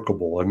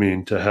remarkable. I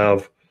mean, to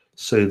have,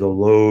 say, the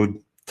load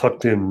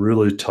tucked in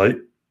really tight,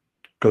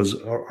 because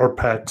our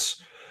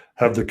packs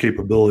have the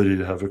capability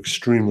to have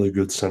extremely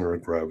good center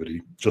of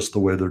gravity, just the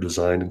way they're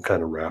designed and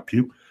kind of wrap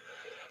you.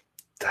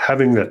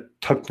 Having that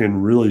tucked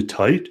in really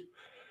tight,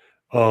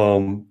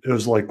 it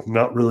was like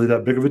not really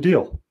that big of a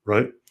deal,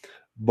 right?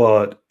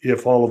 But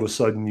if all of a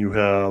sudden you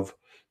have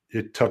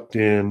it tucked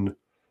in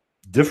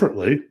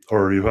differently,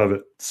 or you have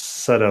it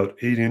set out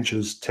 8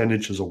 inches, 10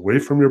 inches away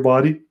from your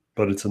body,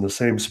 but it's in the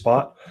same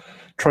spot,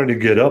 trying to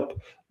get up,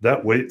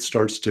 that weight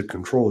starts to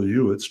control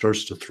you. It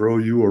starts to throw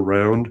you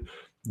around.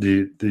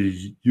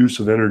 The use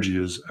of energy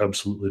is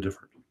absolutely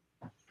different.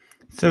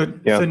 So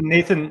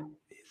Nathan,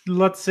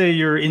 let's say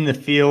you're in the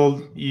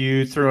field,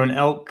 you throw an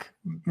elk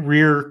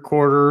rear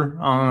quarter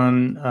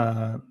on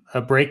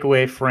a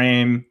breakaway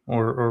frame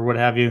or what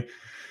have you,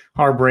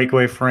 hard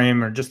breakaway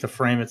frame or just a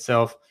frame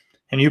itself,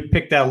 and you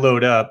pick that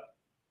load up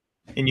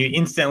and you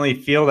instantly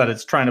feel that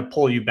it's trying to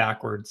pull you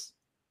backwards.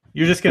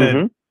 You're just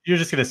gonna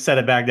set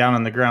it back down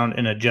on the ground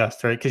and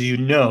adjust, right? Because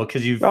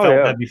you've felt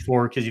that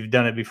before, because you've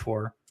done it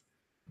before.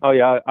 Oh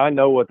yeah, I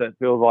know what that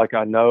feels like.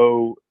 I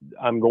know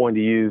I'm going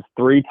to use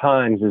 3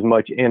 times as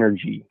much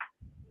energy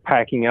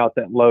packing out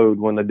that load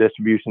when the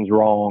distribution's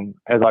wrong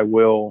as I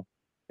will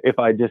if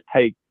I just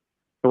take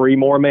 3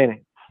 more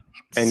minutes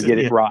and get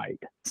it right.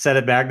 Set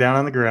it back down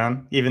on the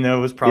ground, even though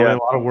it was probably a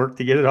lot of work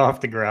to get it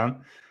off the ground.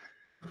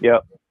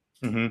 Yep.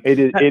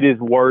 It is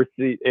worth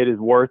the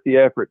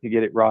effort to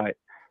get it right.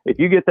 If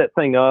you get that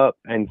thing up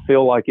and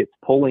feel like it's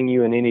pulling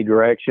you in any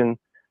direction,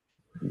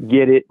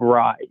 get it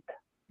right.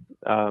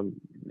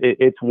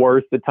 It's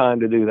worth the time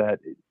to do that.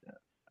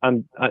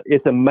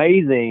 It's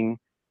amazing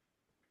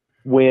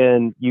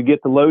when you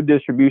get the load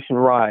distribution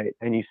right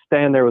and you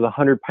stand there with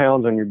 100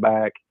 pounds on your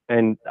back.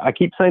 And I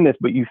keep saying this,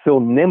 but you feel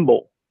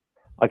nimble.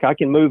 Like I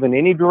can move in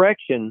any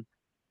direction,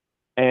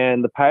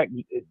 and the pack,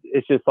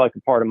 it's just like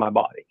a part of my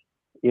body.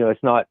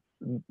 It's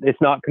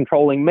not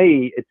controlling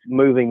me. It's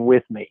moving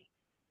with me.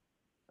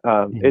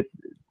 And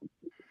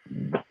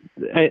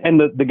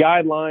the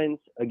guidelines,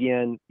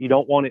 again, you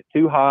don't want it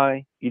too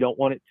high. You don't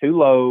want it too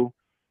low.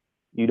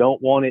 You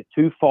don't want it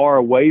too far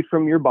away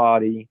from your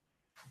body.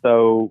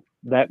 So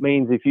that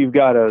means if you've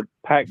got a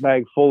pack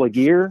bag full of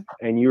gear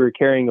and you are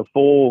carrying a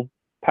full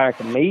pack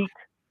of meat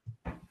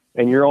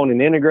and you're on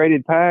an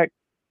integrated pack,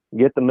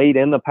 get the meat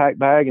in the pack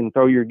bag and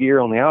throw your gear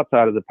on the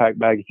outside of the pack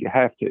bag if you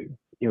have to.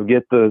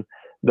 Get the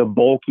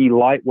bulky,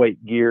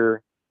 lightweight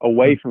gear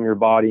away from your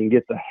body and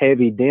get the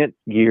heavy, dense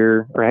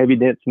gear or heavy,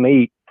 dense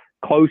meat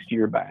close to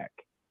your back.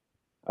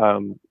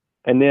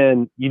 And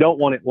then you don't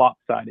want it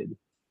lopsided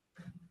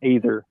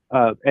either.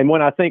 And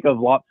when I think of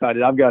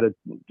lopsided, I've got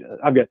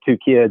 2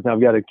 kids.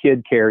 I've got a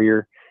kid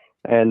carrier,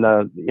 and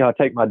I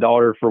take my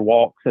daughter for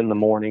walks in the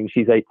morning.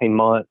 She's 18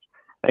 months,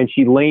 and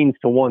she leans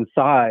to one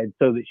side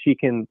so that she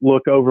can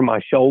look over my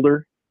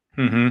shoulder.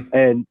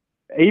 And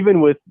even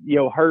with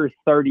her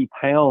 30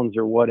 pounds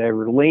or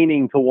whatever,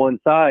 leaning to one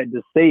side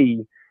to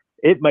see,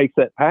 it makes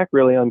that pack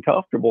really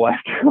uncomfortable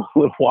after a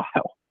little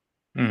while.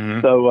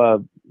 Mm-hmm.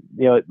 So,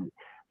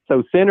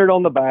 so centered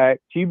on the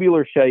back,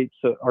 tubular shapes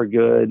are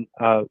good.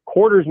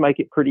 Quarters make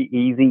it pretty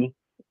easy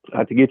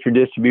to get your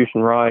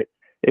distribution right.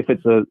 If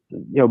it's a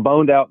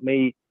boned out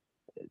meat,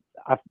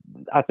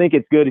 I think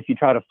it's good if you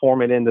try to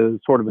form it into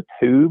sort of a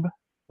tube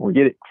or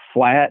get it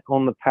flat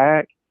on the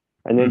pack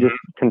and then just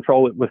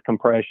control it with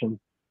compression.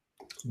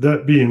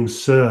 That being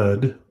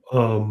said,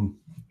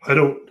 I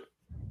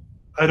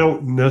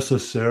don't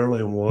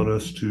necessarily want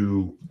us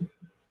to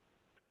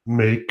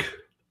make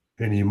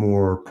any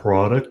more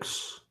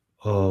products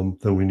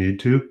than we need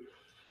to.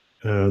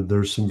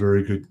 There's some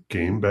very good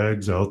game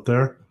bags out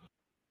there.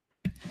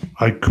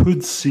 I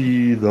could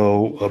see,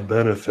 though, a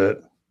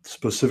benefit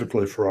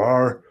specifically for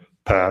our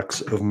packs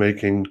of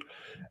making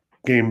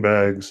game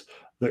bags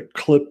that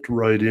clipped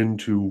right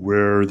into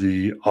where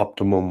the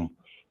optimum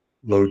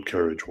load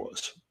carriage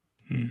was.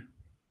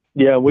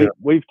 Yeah,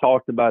 we've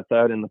talked about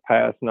that in the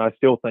past, and I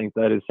still think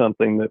that is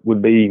something that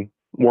would be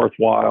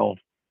worthwhile.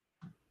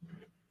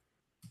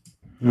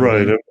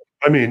 Right.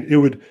 I mean, it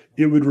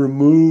would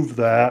remove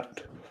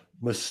that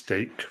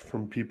mistake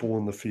from people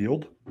in the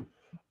field,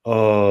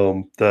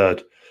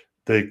 that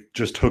they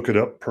just hook it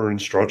up per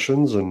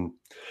instructions, and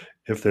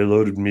if they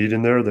loaded meat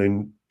in there,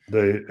 they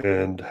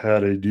and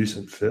had a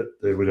decent fit,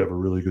 they would have a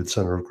really good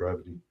center of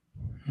gravity.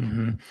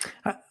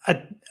 Mm-hmm.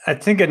 I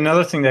think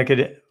another thing that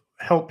could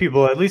help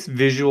people at least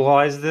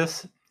visualize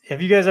this.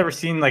 Have you guys ever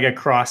seen like a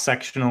cross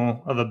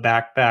sectional of a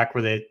backpack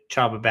where they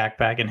chop a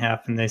backpack in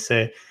half and they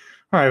say,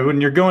 all right, when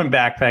you're going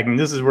backpacking,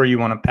 this is where you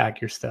want to pack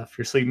your stuff.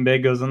 Your sleeping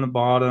bag goes on the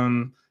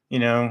bottom,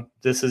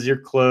 this is your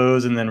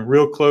clothes, and then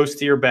real close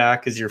to your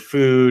back is your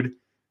food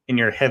and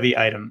your heavy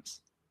items.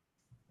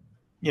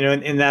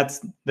 And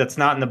that's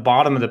not in the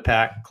bottom of the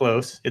pack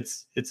close.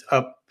 It's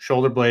up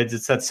shoulder blades.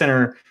 It's that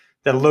center,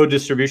 that low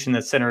distribution,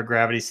 that center of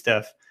gravity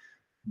stuff.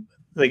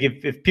 Like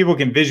if people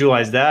can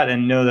visualize that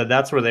and know that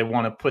that's where they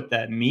want to put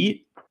that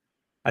meat,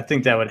 I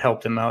think that would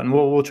help them out. And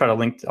we'll try to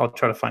link. I'll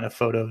try to find a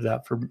photo of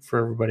that for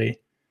everybody.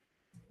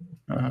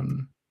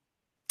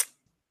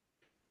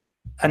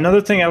 Another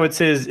thing I would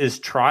say is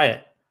try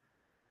it.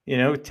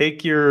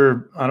 Take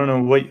your, I don't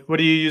know, what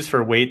do you use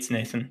for weights,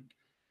 Nathan?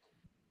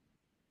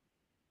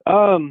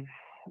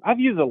 I've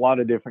used a lot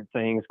of different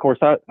things. Of course,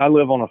 I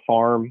live on a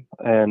farm,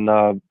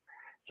 and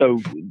so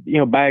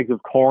bags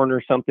of corn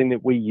are something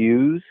that we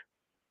use.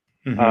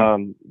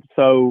 Mm-hmm.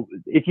 So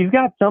if you've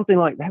got something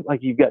like that,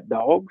 like you've got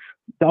dog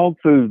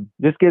food,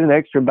 just get an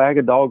extra bag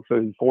of dog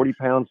food, 40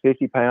 pounds,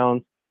 50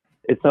 pounds.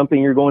 It's something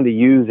you're going to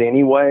use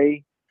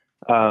anyway.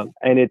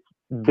 And it's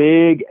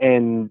big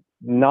and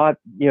not,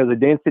 the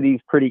density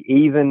is pretty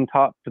even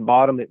top to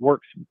bottom. It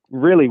works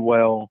really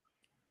well.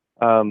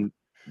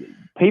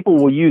 People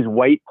will use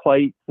weight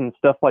plates and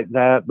stuff like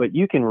that, but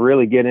you can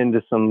really get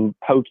into some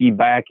pokey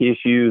back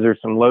issues or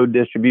some load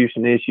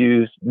distribution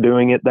issues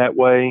doing it that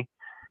way.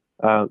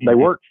 They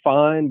work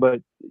fine,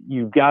 but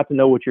you've got to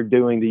know what you're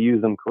doing to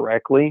use them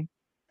correctly.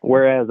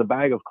 Whereas a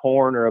bag of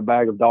corn or a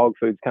bag of dog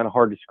food is kind of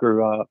hard to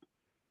screw up.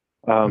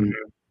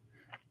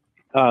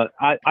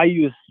 I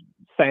use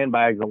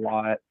sandbags a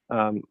lot.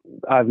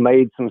 I've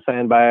made some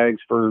sandbags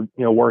for,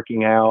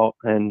 working out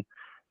and,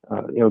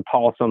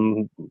 toss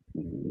them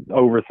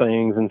over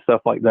things and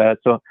stuff like that.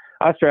 So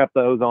I strap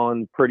those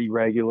on pretty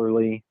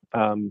regularly.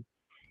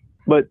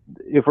 But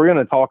if we're going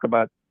to talk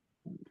about,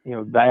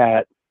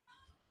 that,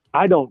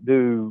 I don't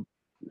do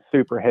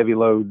super heavy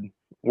load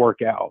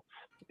workouts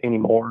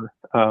anymore.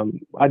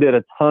 I did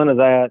a ton of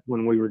that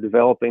when we were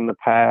developing the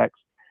packs.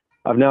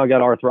 I've now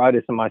got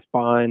arthritis in my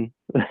spine.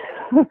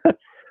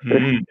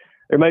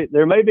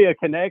 There may be a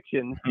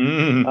connection.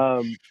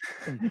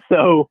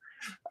 So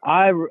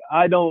I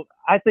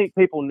think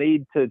people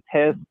need to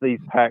test these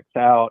packs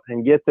out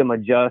and get them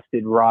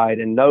adjusted right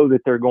and know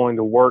that they're going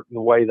to work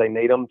the way they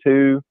need them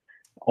to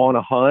on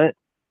a hunt.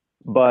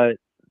 But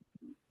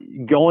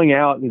going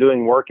out and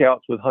doing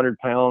workouts with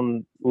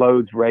 100-pound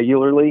loads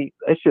regularly,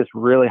 it's just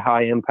really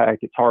high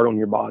impact. It's hard on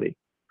your body.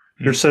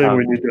 You're saying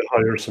we need to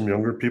hire some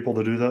younger people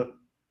to do that?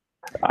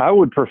 I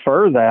would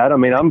prefer that. I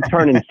mean, I'm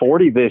turning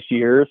 40 this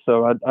year,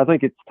 so I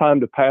think it's time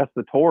to pass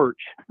the torch.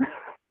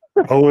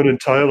 Owen and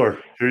Tyler,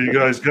 here you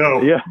guys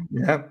go. Yeah.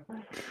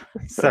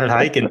 Start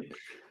hiking.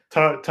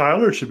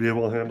 Tyler should be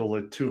able to handle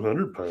like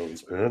 200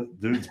 pounds, man.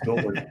 Dude's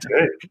built like a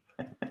tank.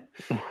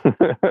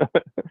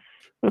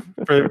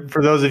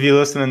 For those of you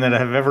listening that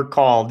have ever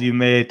called, you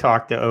may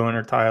talk to Owen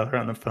or Tyler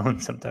on the phone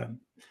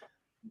sometime.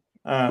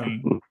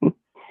 I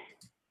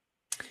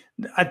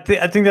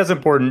think that's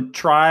important.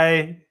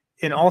 Try,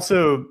 and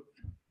also,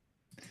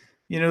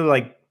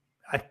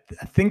 I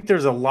think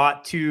there's a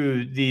lot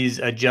to these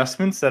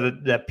adjustments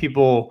that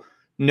people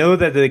know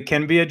that they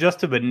can be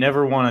adjusted, but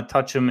never want to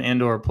touch them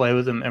and or play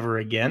with them ever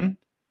again.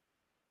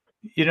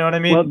 You know what I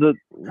mean?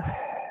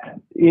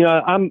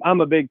 Well,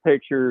 I'm a big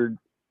picture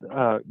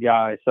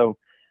guy, so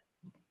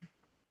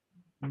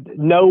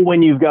know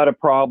when you've got a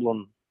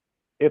problem.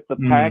 If the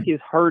pack is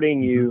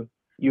hurting you,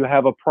 you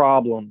have a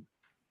problem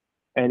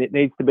and it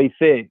needs to be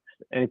fixed.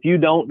 And if you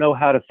don't know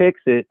how to fix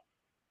it,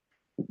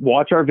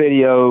 watch our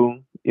video,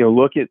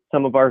 look at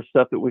some of our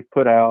stuff that we've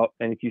put out,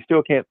 and if you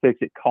still can't fix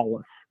it, call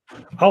us.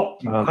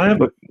 I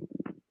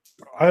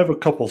have a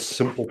couple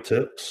simple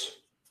tips.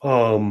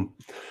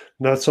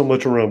 Not so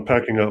much around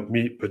packing out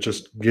meat, but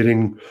just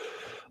getting,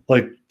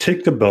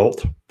 take the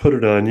belt, put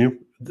it on you.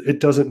 It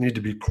doesn't need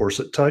to be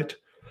corset tight,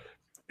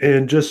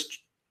 and just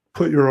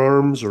put your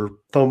arms or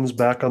thumbs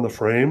back on the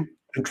frame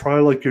and try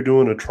like you're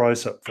doing a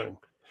tricep thing.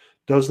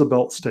 Does the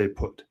belt stay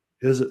put?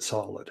 Is it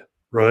solid?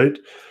 Right?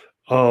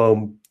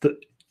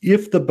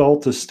 If the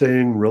belt is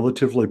staying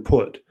relatively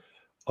put,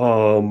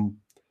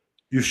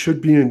 you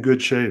should be in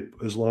good shape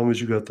as long as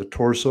you got the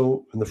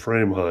torso and the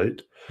frame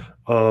height.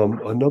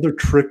 Another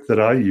trick that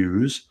I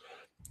use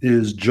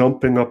is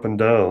jumping up and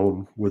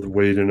down with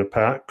weight in a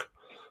pack,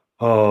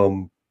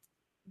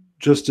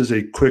 just as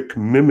a quick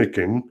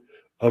mimicking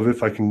of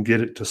if I can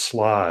get it to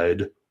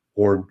slide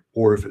or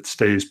if it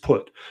stays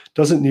put.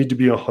 Doesn't need to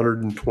be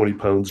 120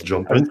 pounds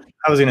jumping.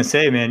 I was going to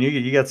say, man,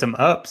 you got some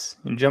ups.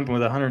 You're jumping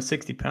with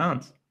 160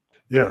 pounds.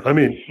 Yeah, I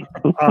mean,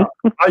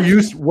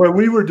 when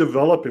we were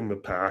developing the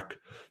pack,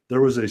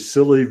 there was a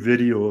silly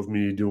video of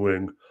me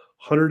doing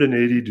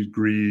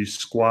 180-degree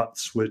squat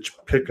switch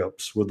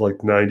pickups with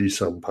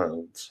 90-some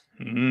pounds.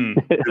 Let me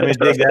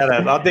dig that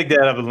up. I'll dig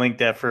that up and link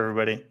that for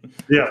everybody.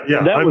 Yeah.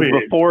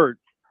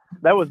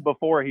 That was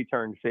before he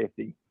turned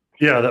 50.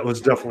 Yeah, that was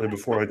definitely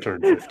before I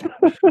turned 50.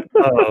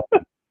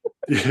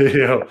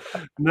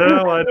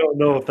 Now I don't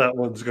know if that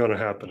one's going to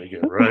happen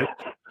again, right?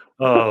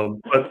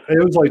 But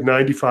it was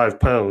 95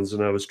 pounds,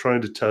 and I was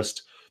trying to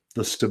test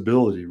the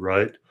stability,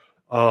 right?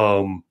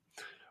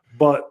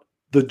 But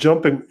the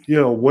jumping,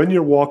 when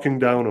you're walking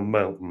down a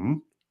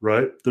mountain,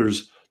 right,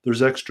 there's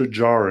extra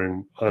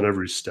jarring on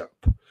every step.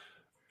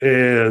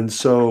 And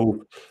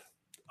so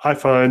I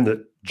find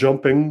that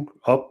jumping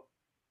up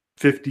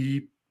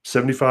 50,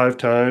 75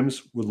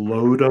 times with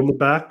load on the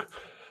back,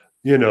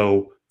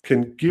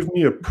 can give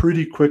me a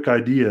pretty quick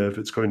idea if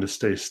it's going to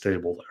stay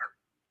stable there.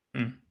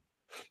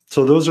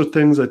 So those are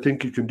things I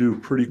think you can do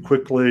pretty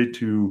quickly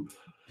to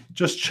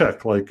just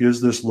check,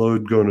 is this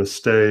load going to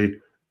stay?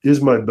 Is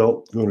my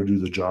belt going to do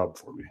the job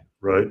for me,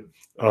 right?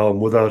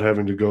 Without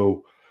having to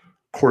go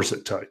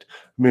corset tight.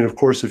 I mean, of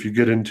course, if you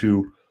get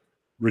into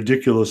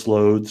ridiculous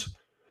loads,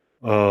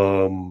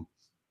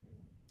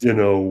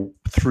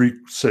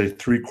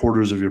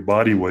 3/4 of your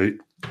body weight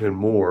and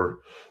more,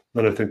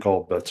 then I think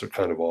all bets are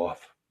kind of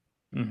off.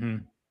 Mm-hmm.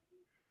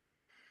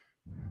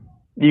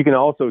 You can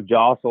also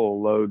jostle a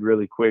load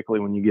really quickly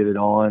when you get it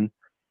on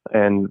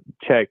and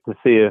check to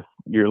see if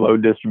your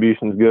load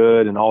distribution is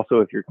good, and also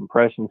if your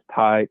compression's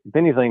tight. If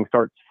anything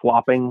starts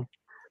flopping,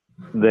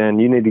 then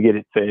you need to get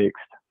it fixed.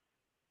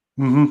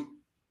 Mm-hmm.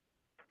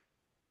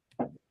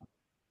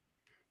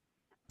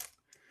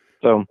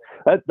 So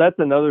that's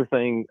another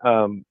thing.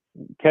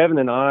 Kevin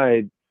and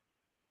I,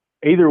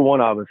 either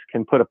one of us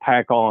can put a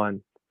pack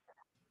on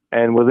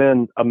and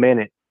within a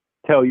minute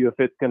tell you if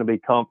it's going to be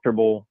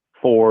comfortable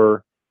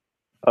for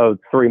a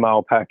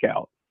 3-mile pack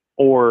out,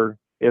 or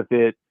if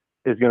it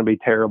is going to be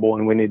terrible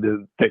and we need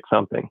to fix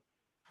something.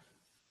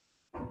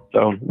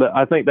 So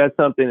I think that's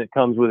something that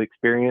comes with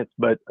experience.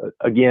 But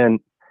again,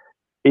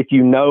 if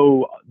you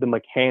know the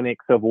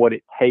mechanics of what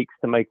it takes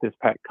to make this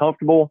pack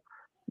comfortable,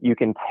 you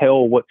can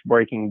tell what's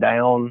breaking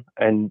down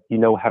and you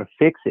know how to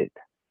fix it,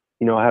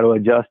 how to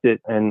adjust it,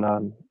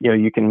 and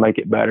you can make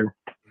it better.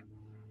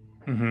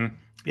 Mm-hmm.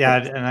 Yeah,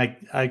 and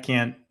I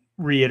can't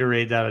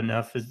reiterate that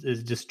enough.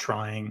 Is just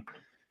trying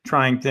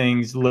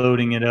things,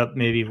 loading it up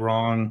maybe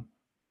wrong,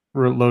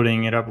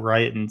 loading it up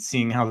right, and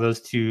seeing how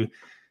those two,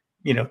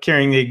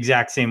 carrying the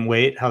exact same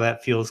weight, how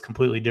that feels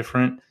completely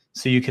different.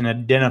 So you can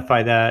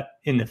identify that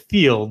in the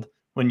field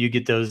when you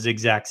get those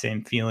exact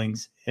same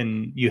feelings,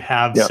 and you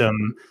have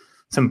some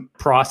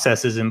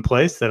processes in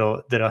place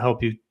that'll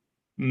help you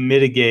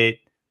mitigate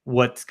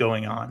what's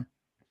going on.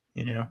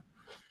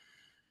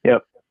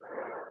 Yep.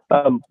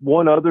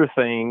 One other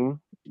thing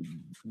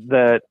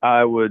that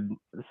I would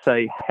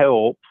say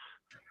helps,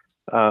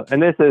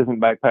 and this isn't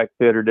backpack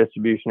fit or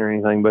distribution or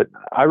anything, but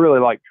I really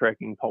like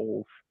trekking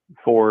poles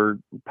for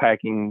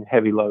packing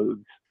heavy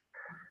loads.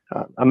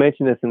 I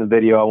mentioned this in the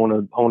video. I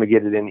want to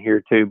get it in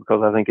here too,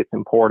 because I think it's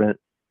important.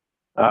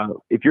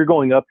 If you're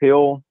going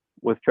uphill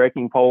with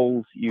trekking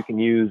poles, you can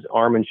use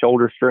arm and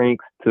shoulder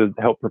strength to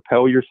help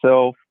propel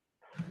yourself.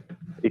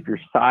 If you're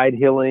side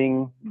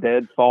hilling,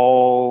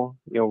 deadfall,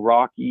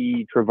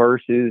 rocky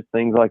traverses,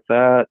 things like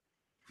that,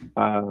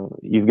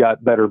 you've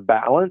got better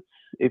balance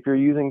if you're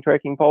using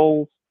trekking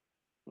poles.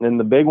 And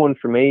the big one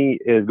for me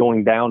is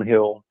going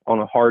downhill on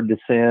a hard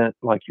descent,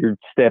 like you're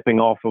stepping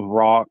off of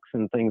rocks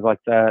and things like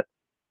that.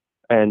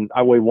 And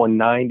I weigh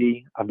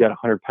 190. I've got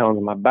 100 pounds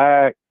on my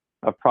back.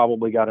 I've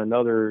probably got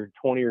another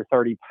 20 or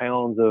 30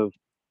 pounds of,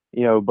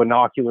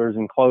 binoculars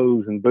and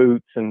clothes and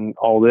boots and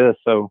all this.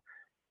 So,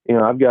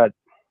 I've got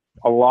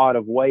a lot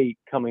of weight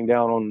coming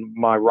down on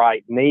my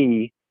right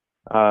knee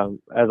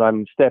as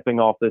I'm stepping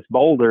off this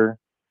boulder.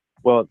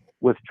 Well,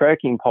 with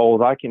trekking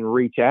poles, I can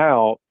reach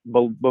out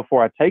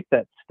before I take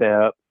that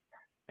step,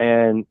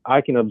 and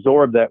I can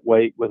absorb that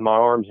weight with my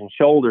arms and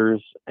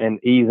shoulders and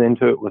ease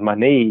into it with my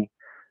knee.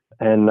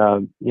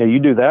 And you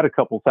do that a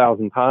couple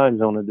thousand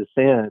times on a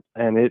descent,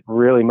 and it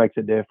really makes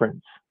a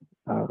difference.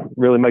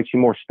 Really makes you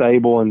more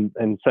stable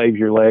and saves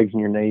your legs and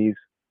your knees.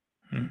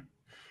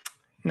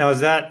 Now,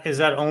 is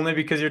that only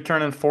because you're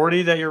turning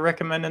 40 that you're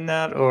recommending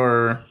that,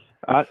 or?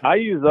 I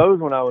used those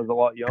when I was a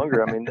lot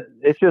younger. I mean,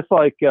 it's just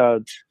like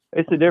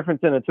it's the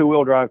difference in a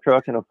 2-wheel drive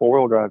truck and a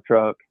 4-wheel drive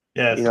truck.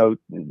 Yes.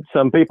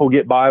 Some people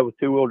get by with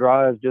 2-wheel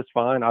drives just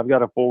fine. I've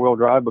got a 4-wheel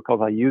drive because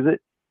I use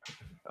it.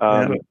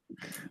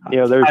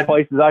 There's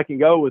places I can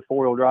go with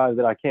 4-wheel drive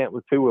that I can't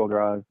with 2-wheel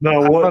drive.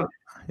 No,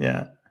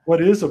 what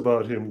is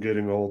about him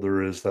getting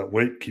older is that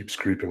weight keeps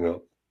creeping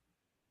up.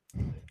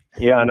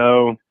 Yeah, I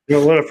know.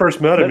 When I first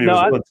met him, he was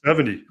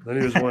 170. Then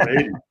he was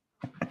 180.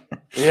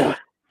 Yeah.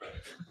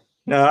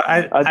 No,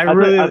 I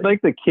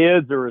think the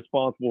kids are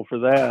responsible for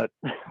that.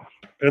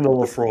 And the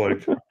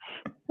Lafroig.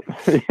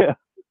 Yeah.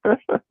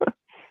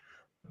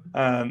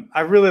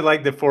 I really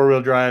like the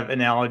 4-wheel drive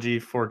analogy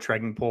for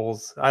trekking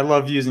poles. I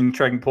love using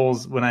trekking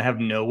poles when I have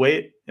no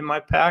weight in my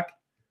pack.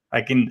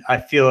 I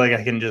feel like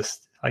I can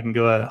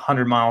go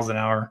 100 miles an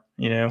hour,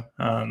 Yeah.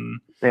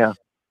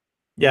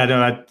 Yeah,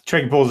 no,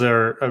 trekking poles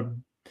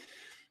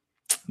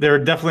they're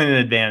definitely an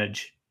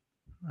advantage.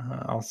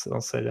 I'll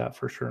say that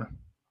for sure.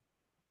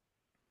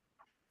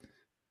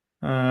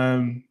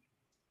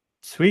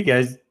 Sweet,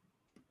 guys.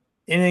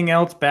 Anything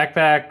else?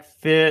 Backpack,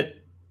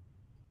 fit,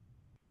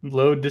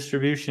 load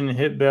distribution,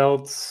 hip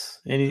belts,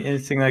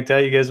 anything like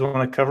that you guys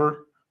want to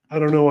cover? I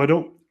don't know.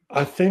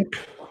 I think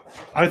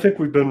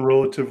we've been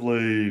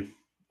relatively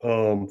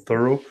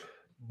thorough,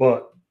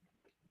 but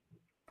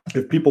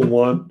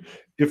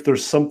if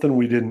there's something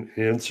we didn't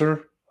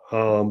answer,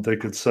 they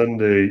could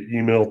send a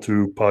email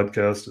to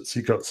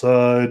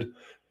podcast@SeekOutside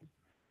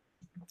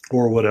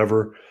or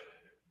whatever,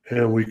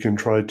 and we can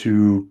try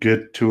to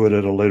get to it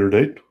at a later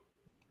date.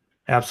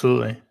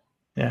 Absolutely.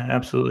 Yeah,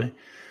 absolutely.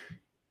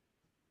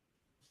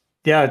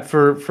 Yeah,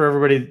 for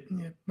everybody,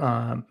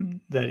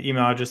 that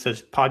email address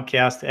says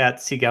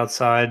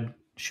podcast@SeekOutside.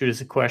 Shoot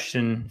us a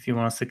question if you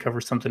want us to cover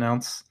something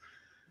else.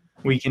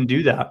 We can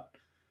do that.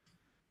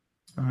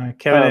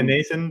 Kevin and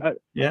Nathan,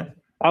 yeah.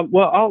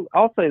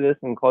 I'll say this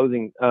in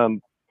closing. I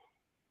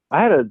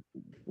had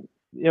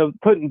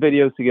putting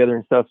videos together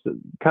and stuff's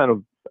kind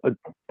of a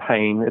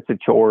pain. It's a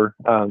chore.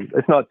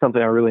 It's not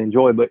something I really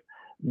enjoy, but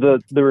the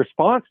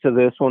response to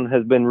this one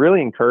has been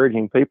really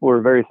encouraging. People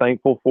are very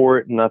thankful for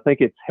it, and I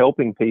think it's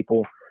helping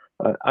people.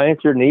 I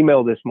answered an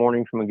email this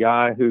morning from a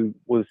guy who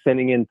was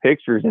sending in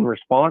pictures in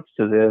response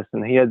to this,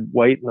 and he had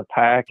weight in the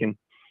pack and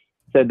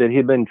said that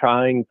he'd been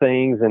trying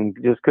things and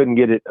just couldn't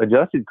get it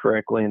adjusted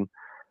correctly. And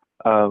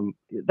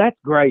that's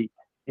great.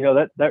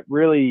 That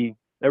really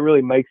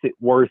makes it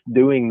worth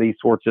doing these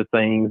sorts of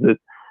things, that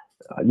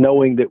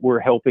knowing that we're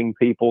helping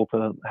people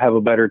to have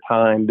a better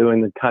time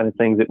doing the kind of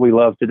things that we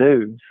love to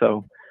do.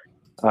 So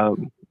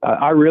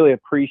I really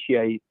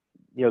appreciate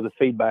the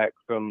feedback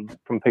from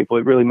people.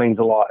 It really means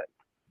a lot.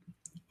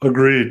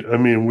 Agreed. I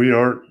mean, we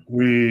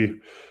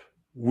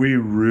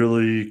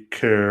really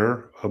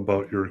care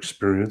about your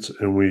experience,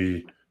 and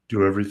we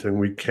do everything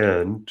we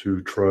can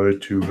to try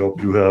to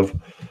help you have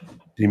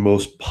the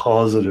most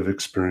positive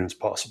experience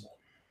possible.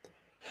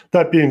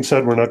 That being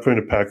said, we're not going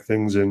to pack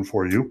things in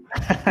for you.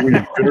 We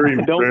very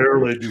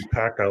rarely do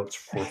pack outs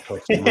for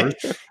customers.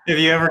 If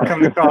you ever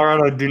come to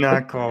Colorado, do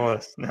not call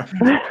us. No.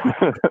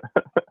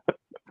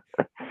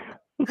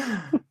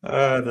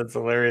 That's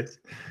hilarious.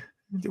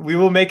 We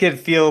will make it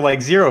feel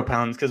like 0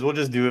 pounds because we'll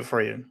just do it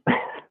for you.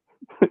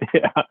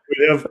 Yeah.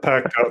 We have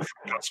packed out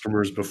for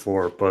customers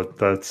before, but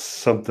that's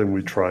something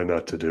we try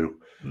not to do.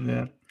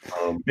 Yeah.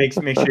 Make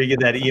sure you get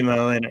that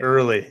email in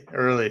early,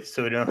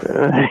 so we don't.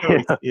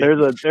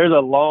 There's a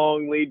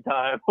long lead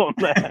time on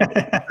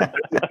that.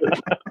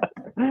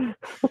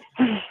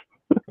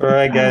 All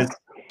right, guys.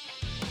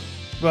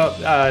 Well,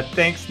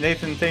 thanks,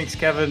 Nathan. Thanks,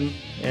 Kevin,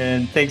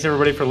 and thanks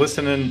everybody for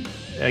listening.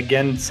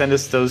 Again, send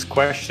us those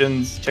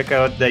questions. Check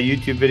out that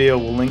YouTube video.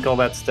 We'll link all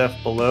that stuff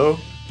below.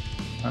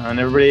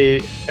 And everybody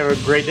have a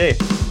great day.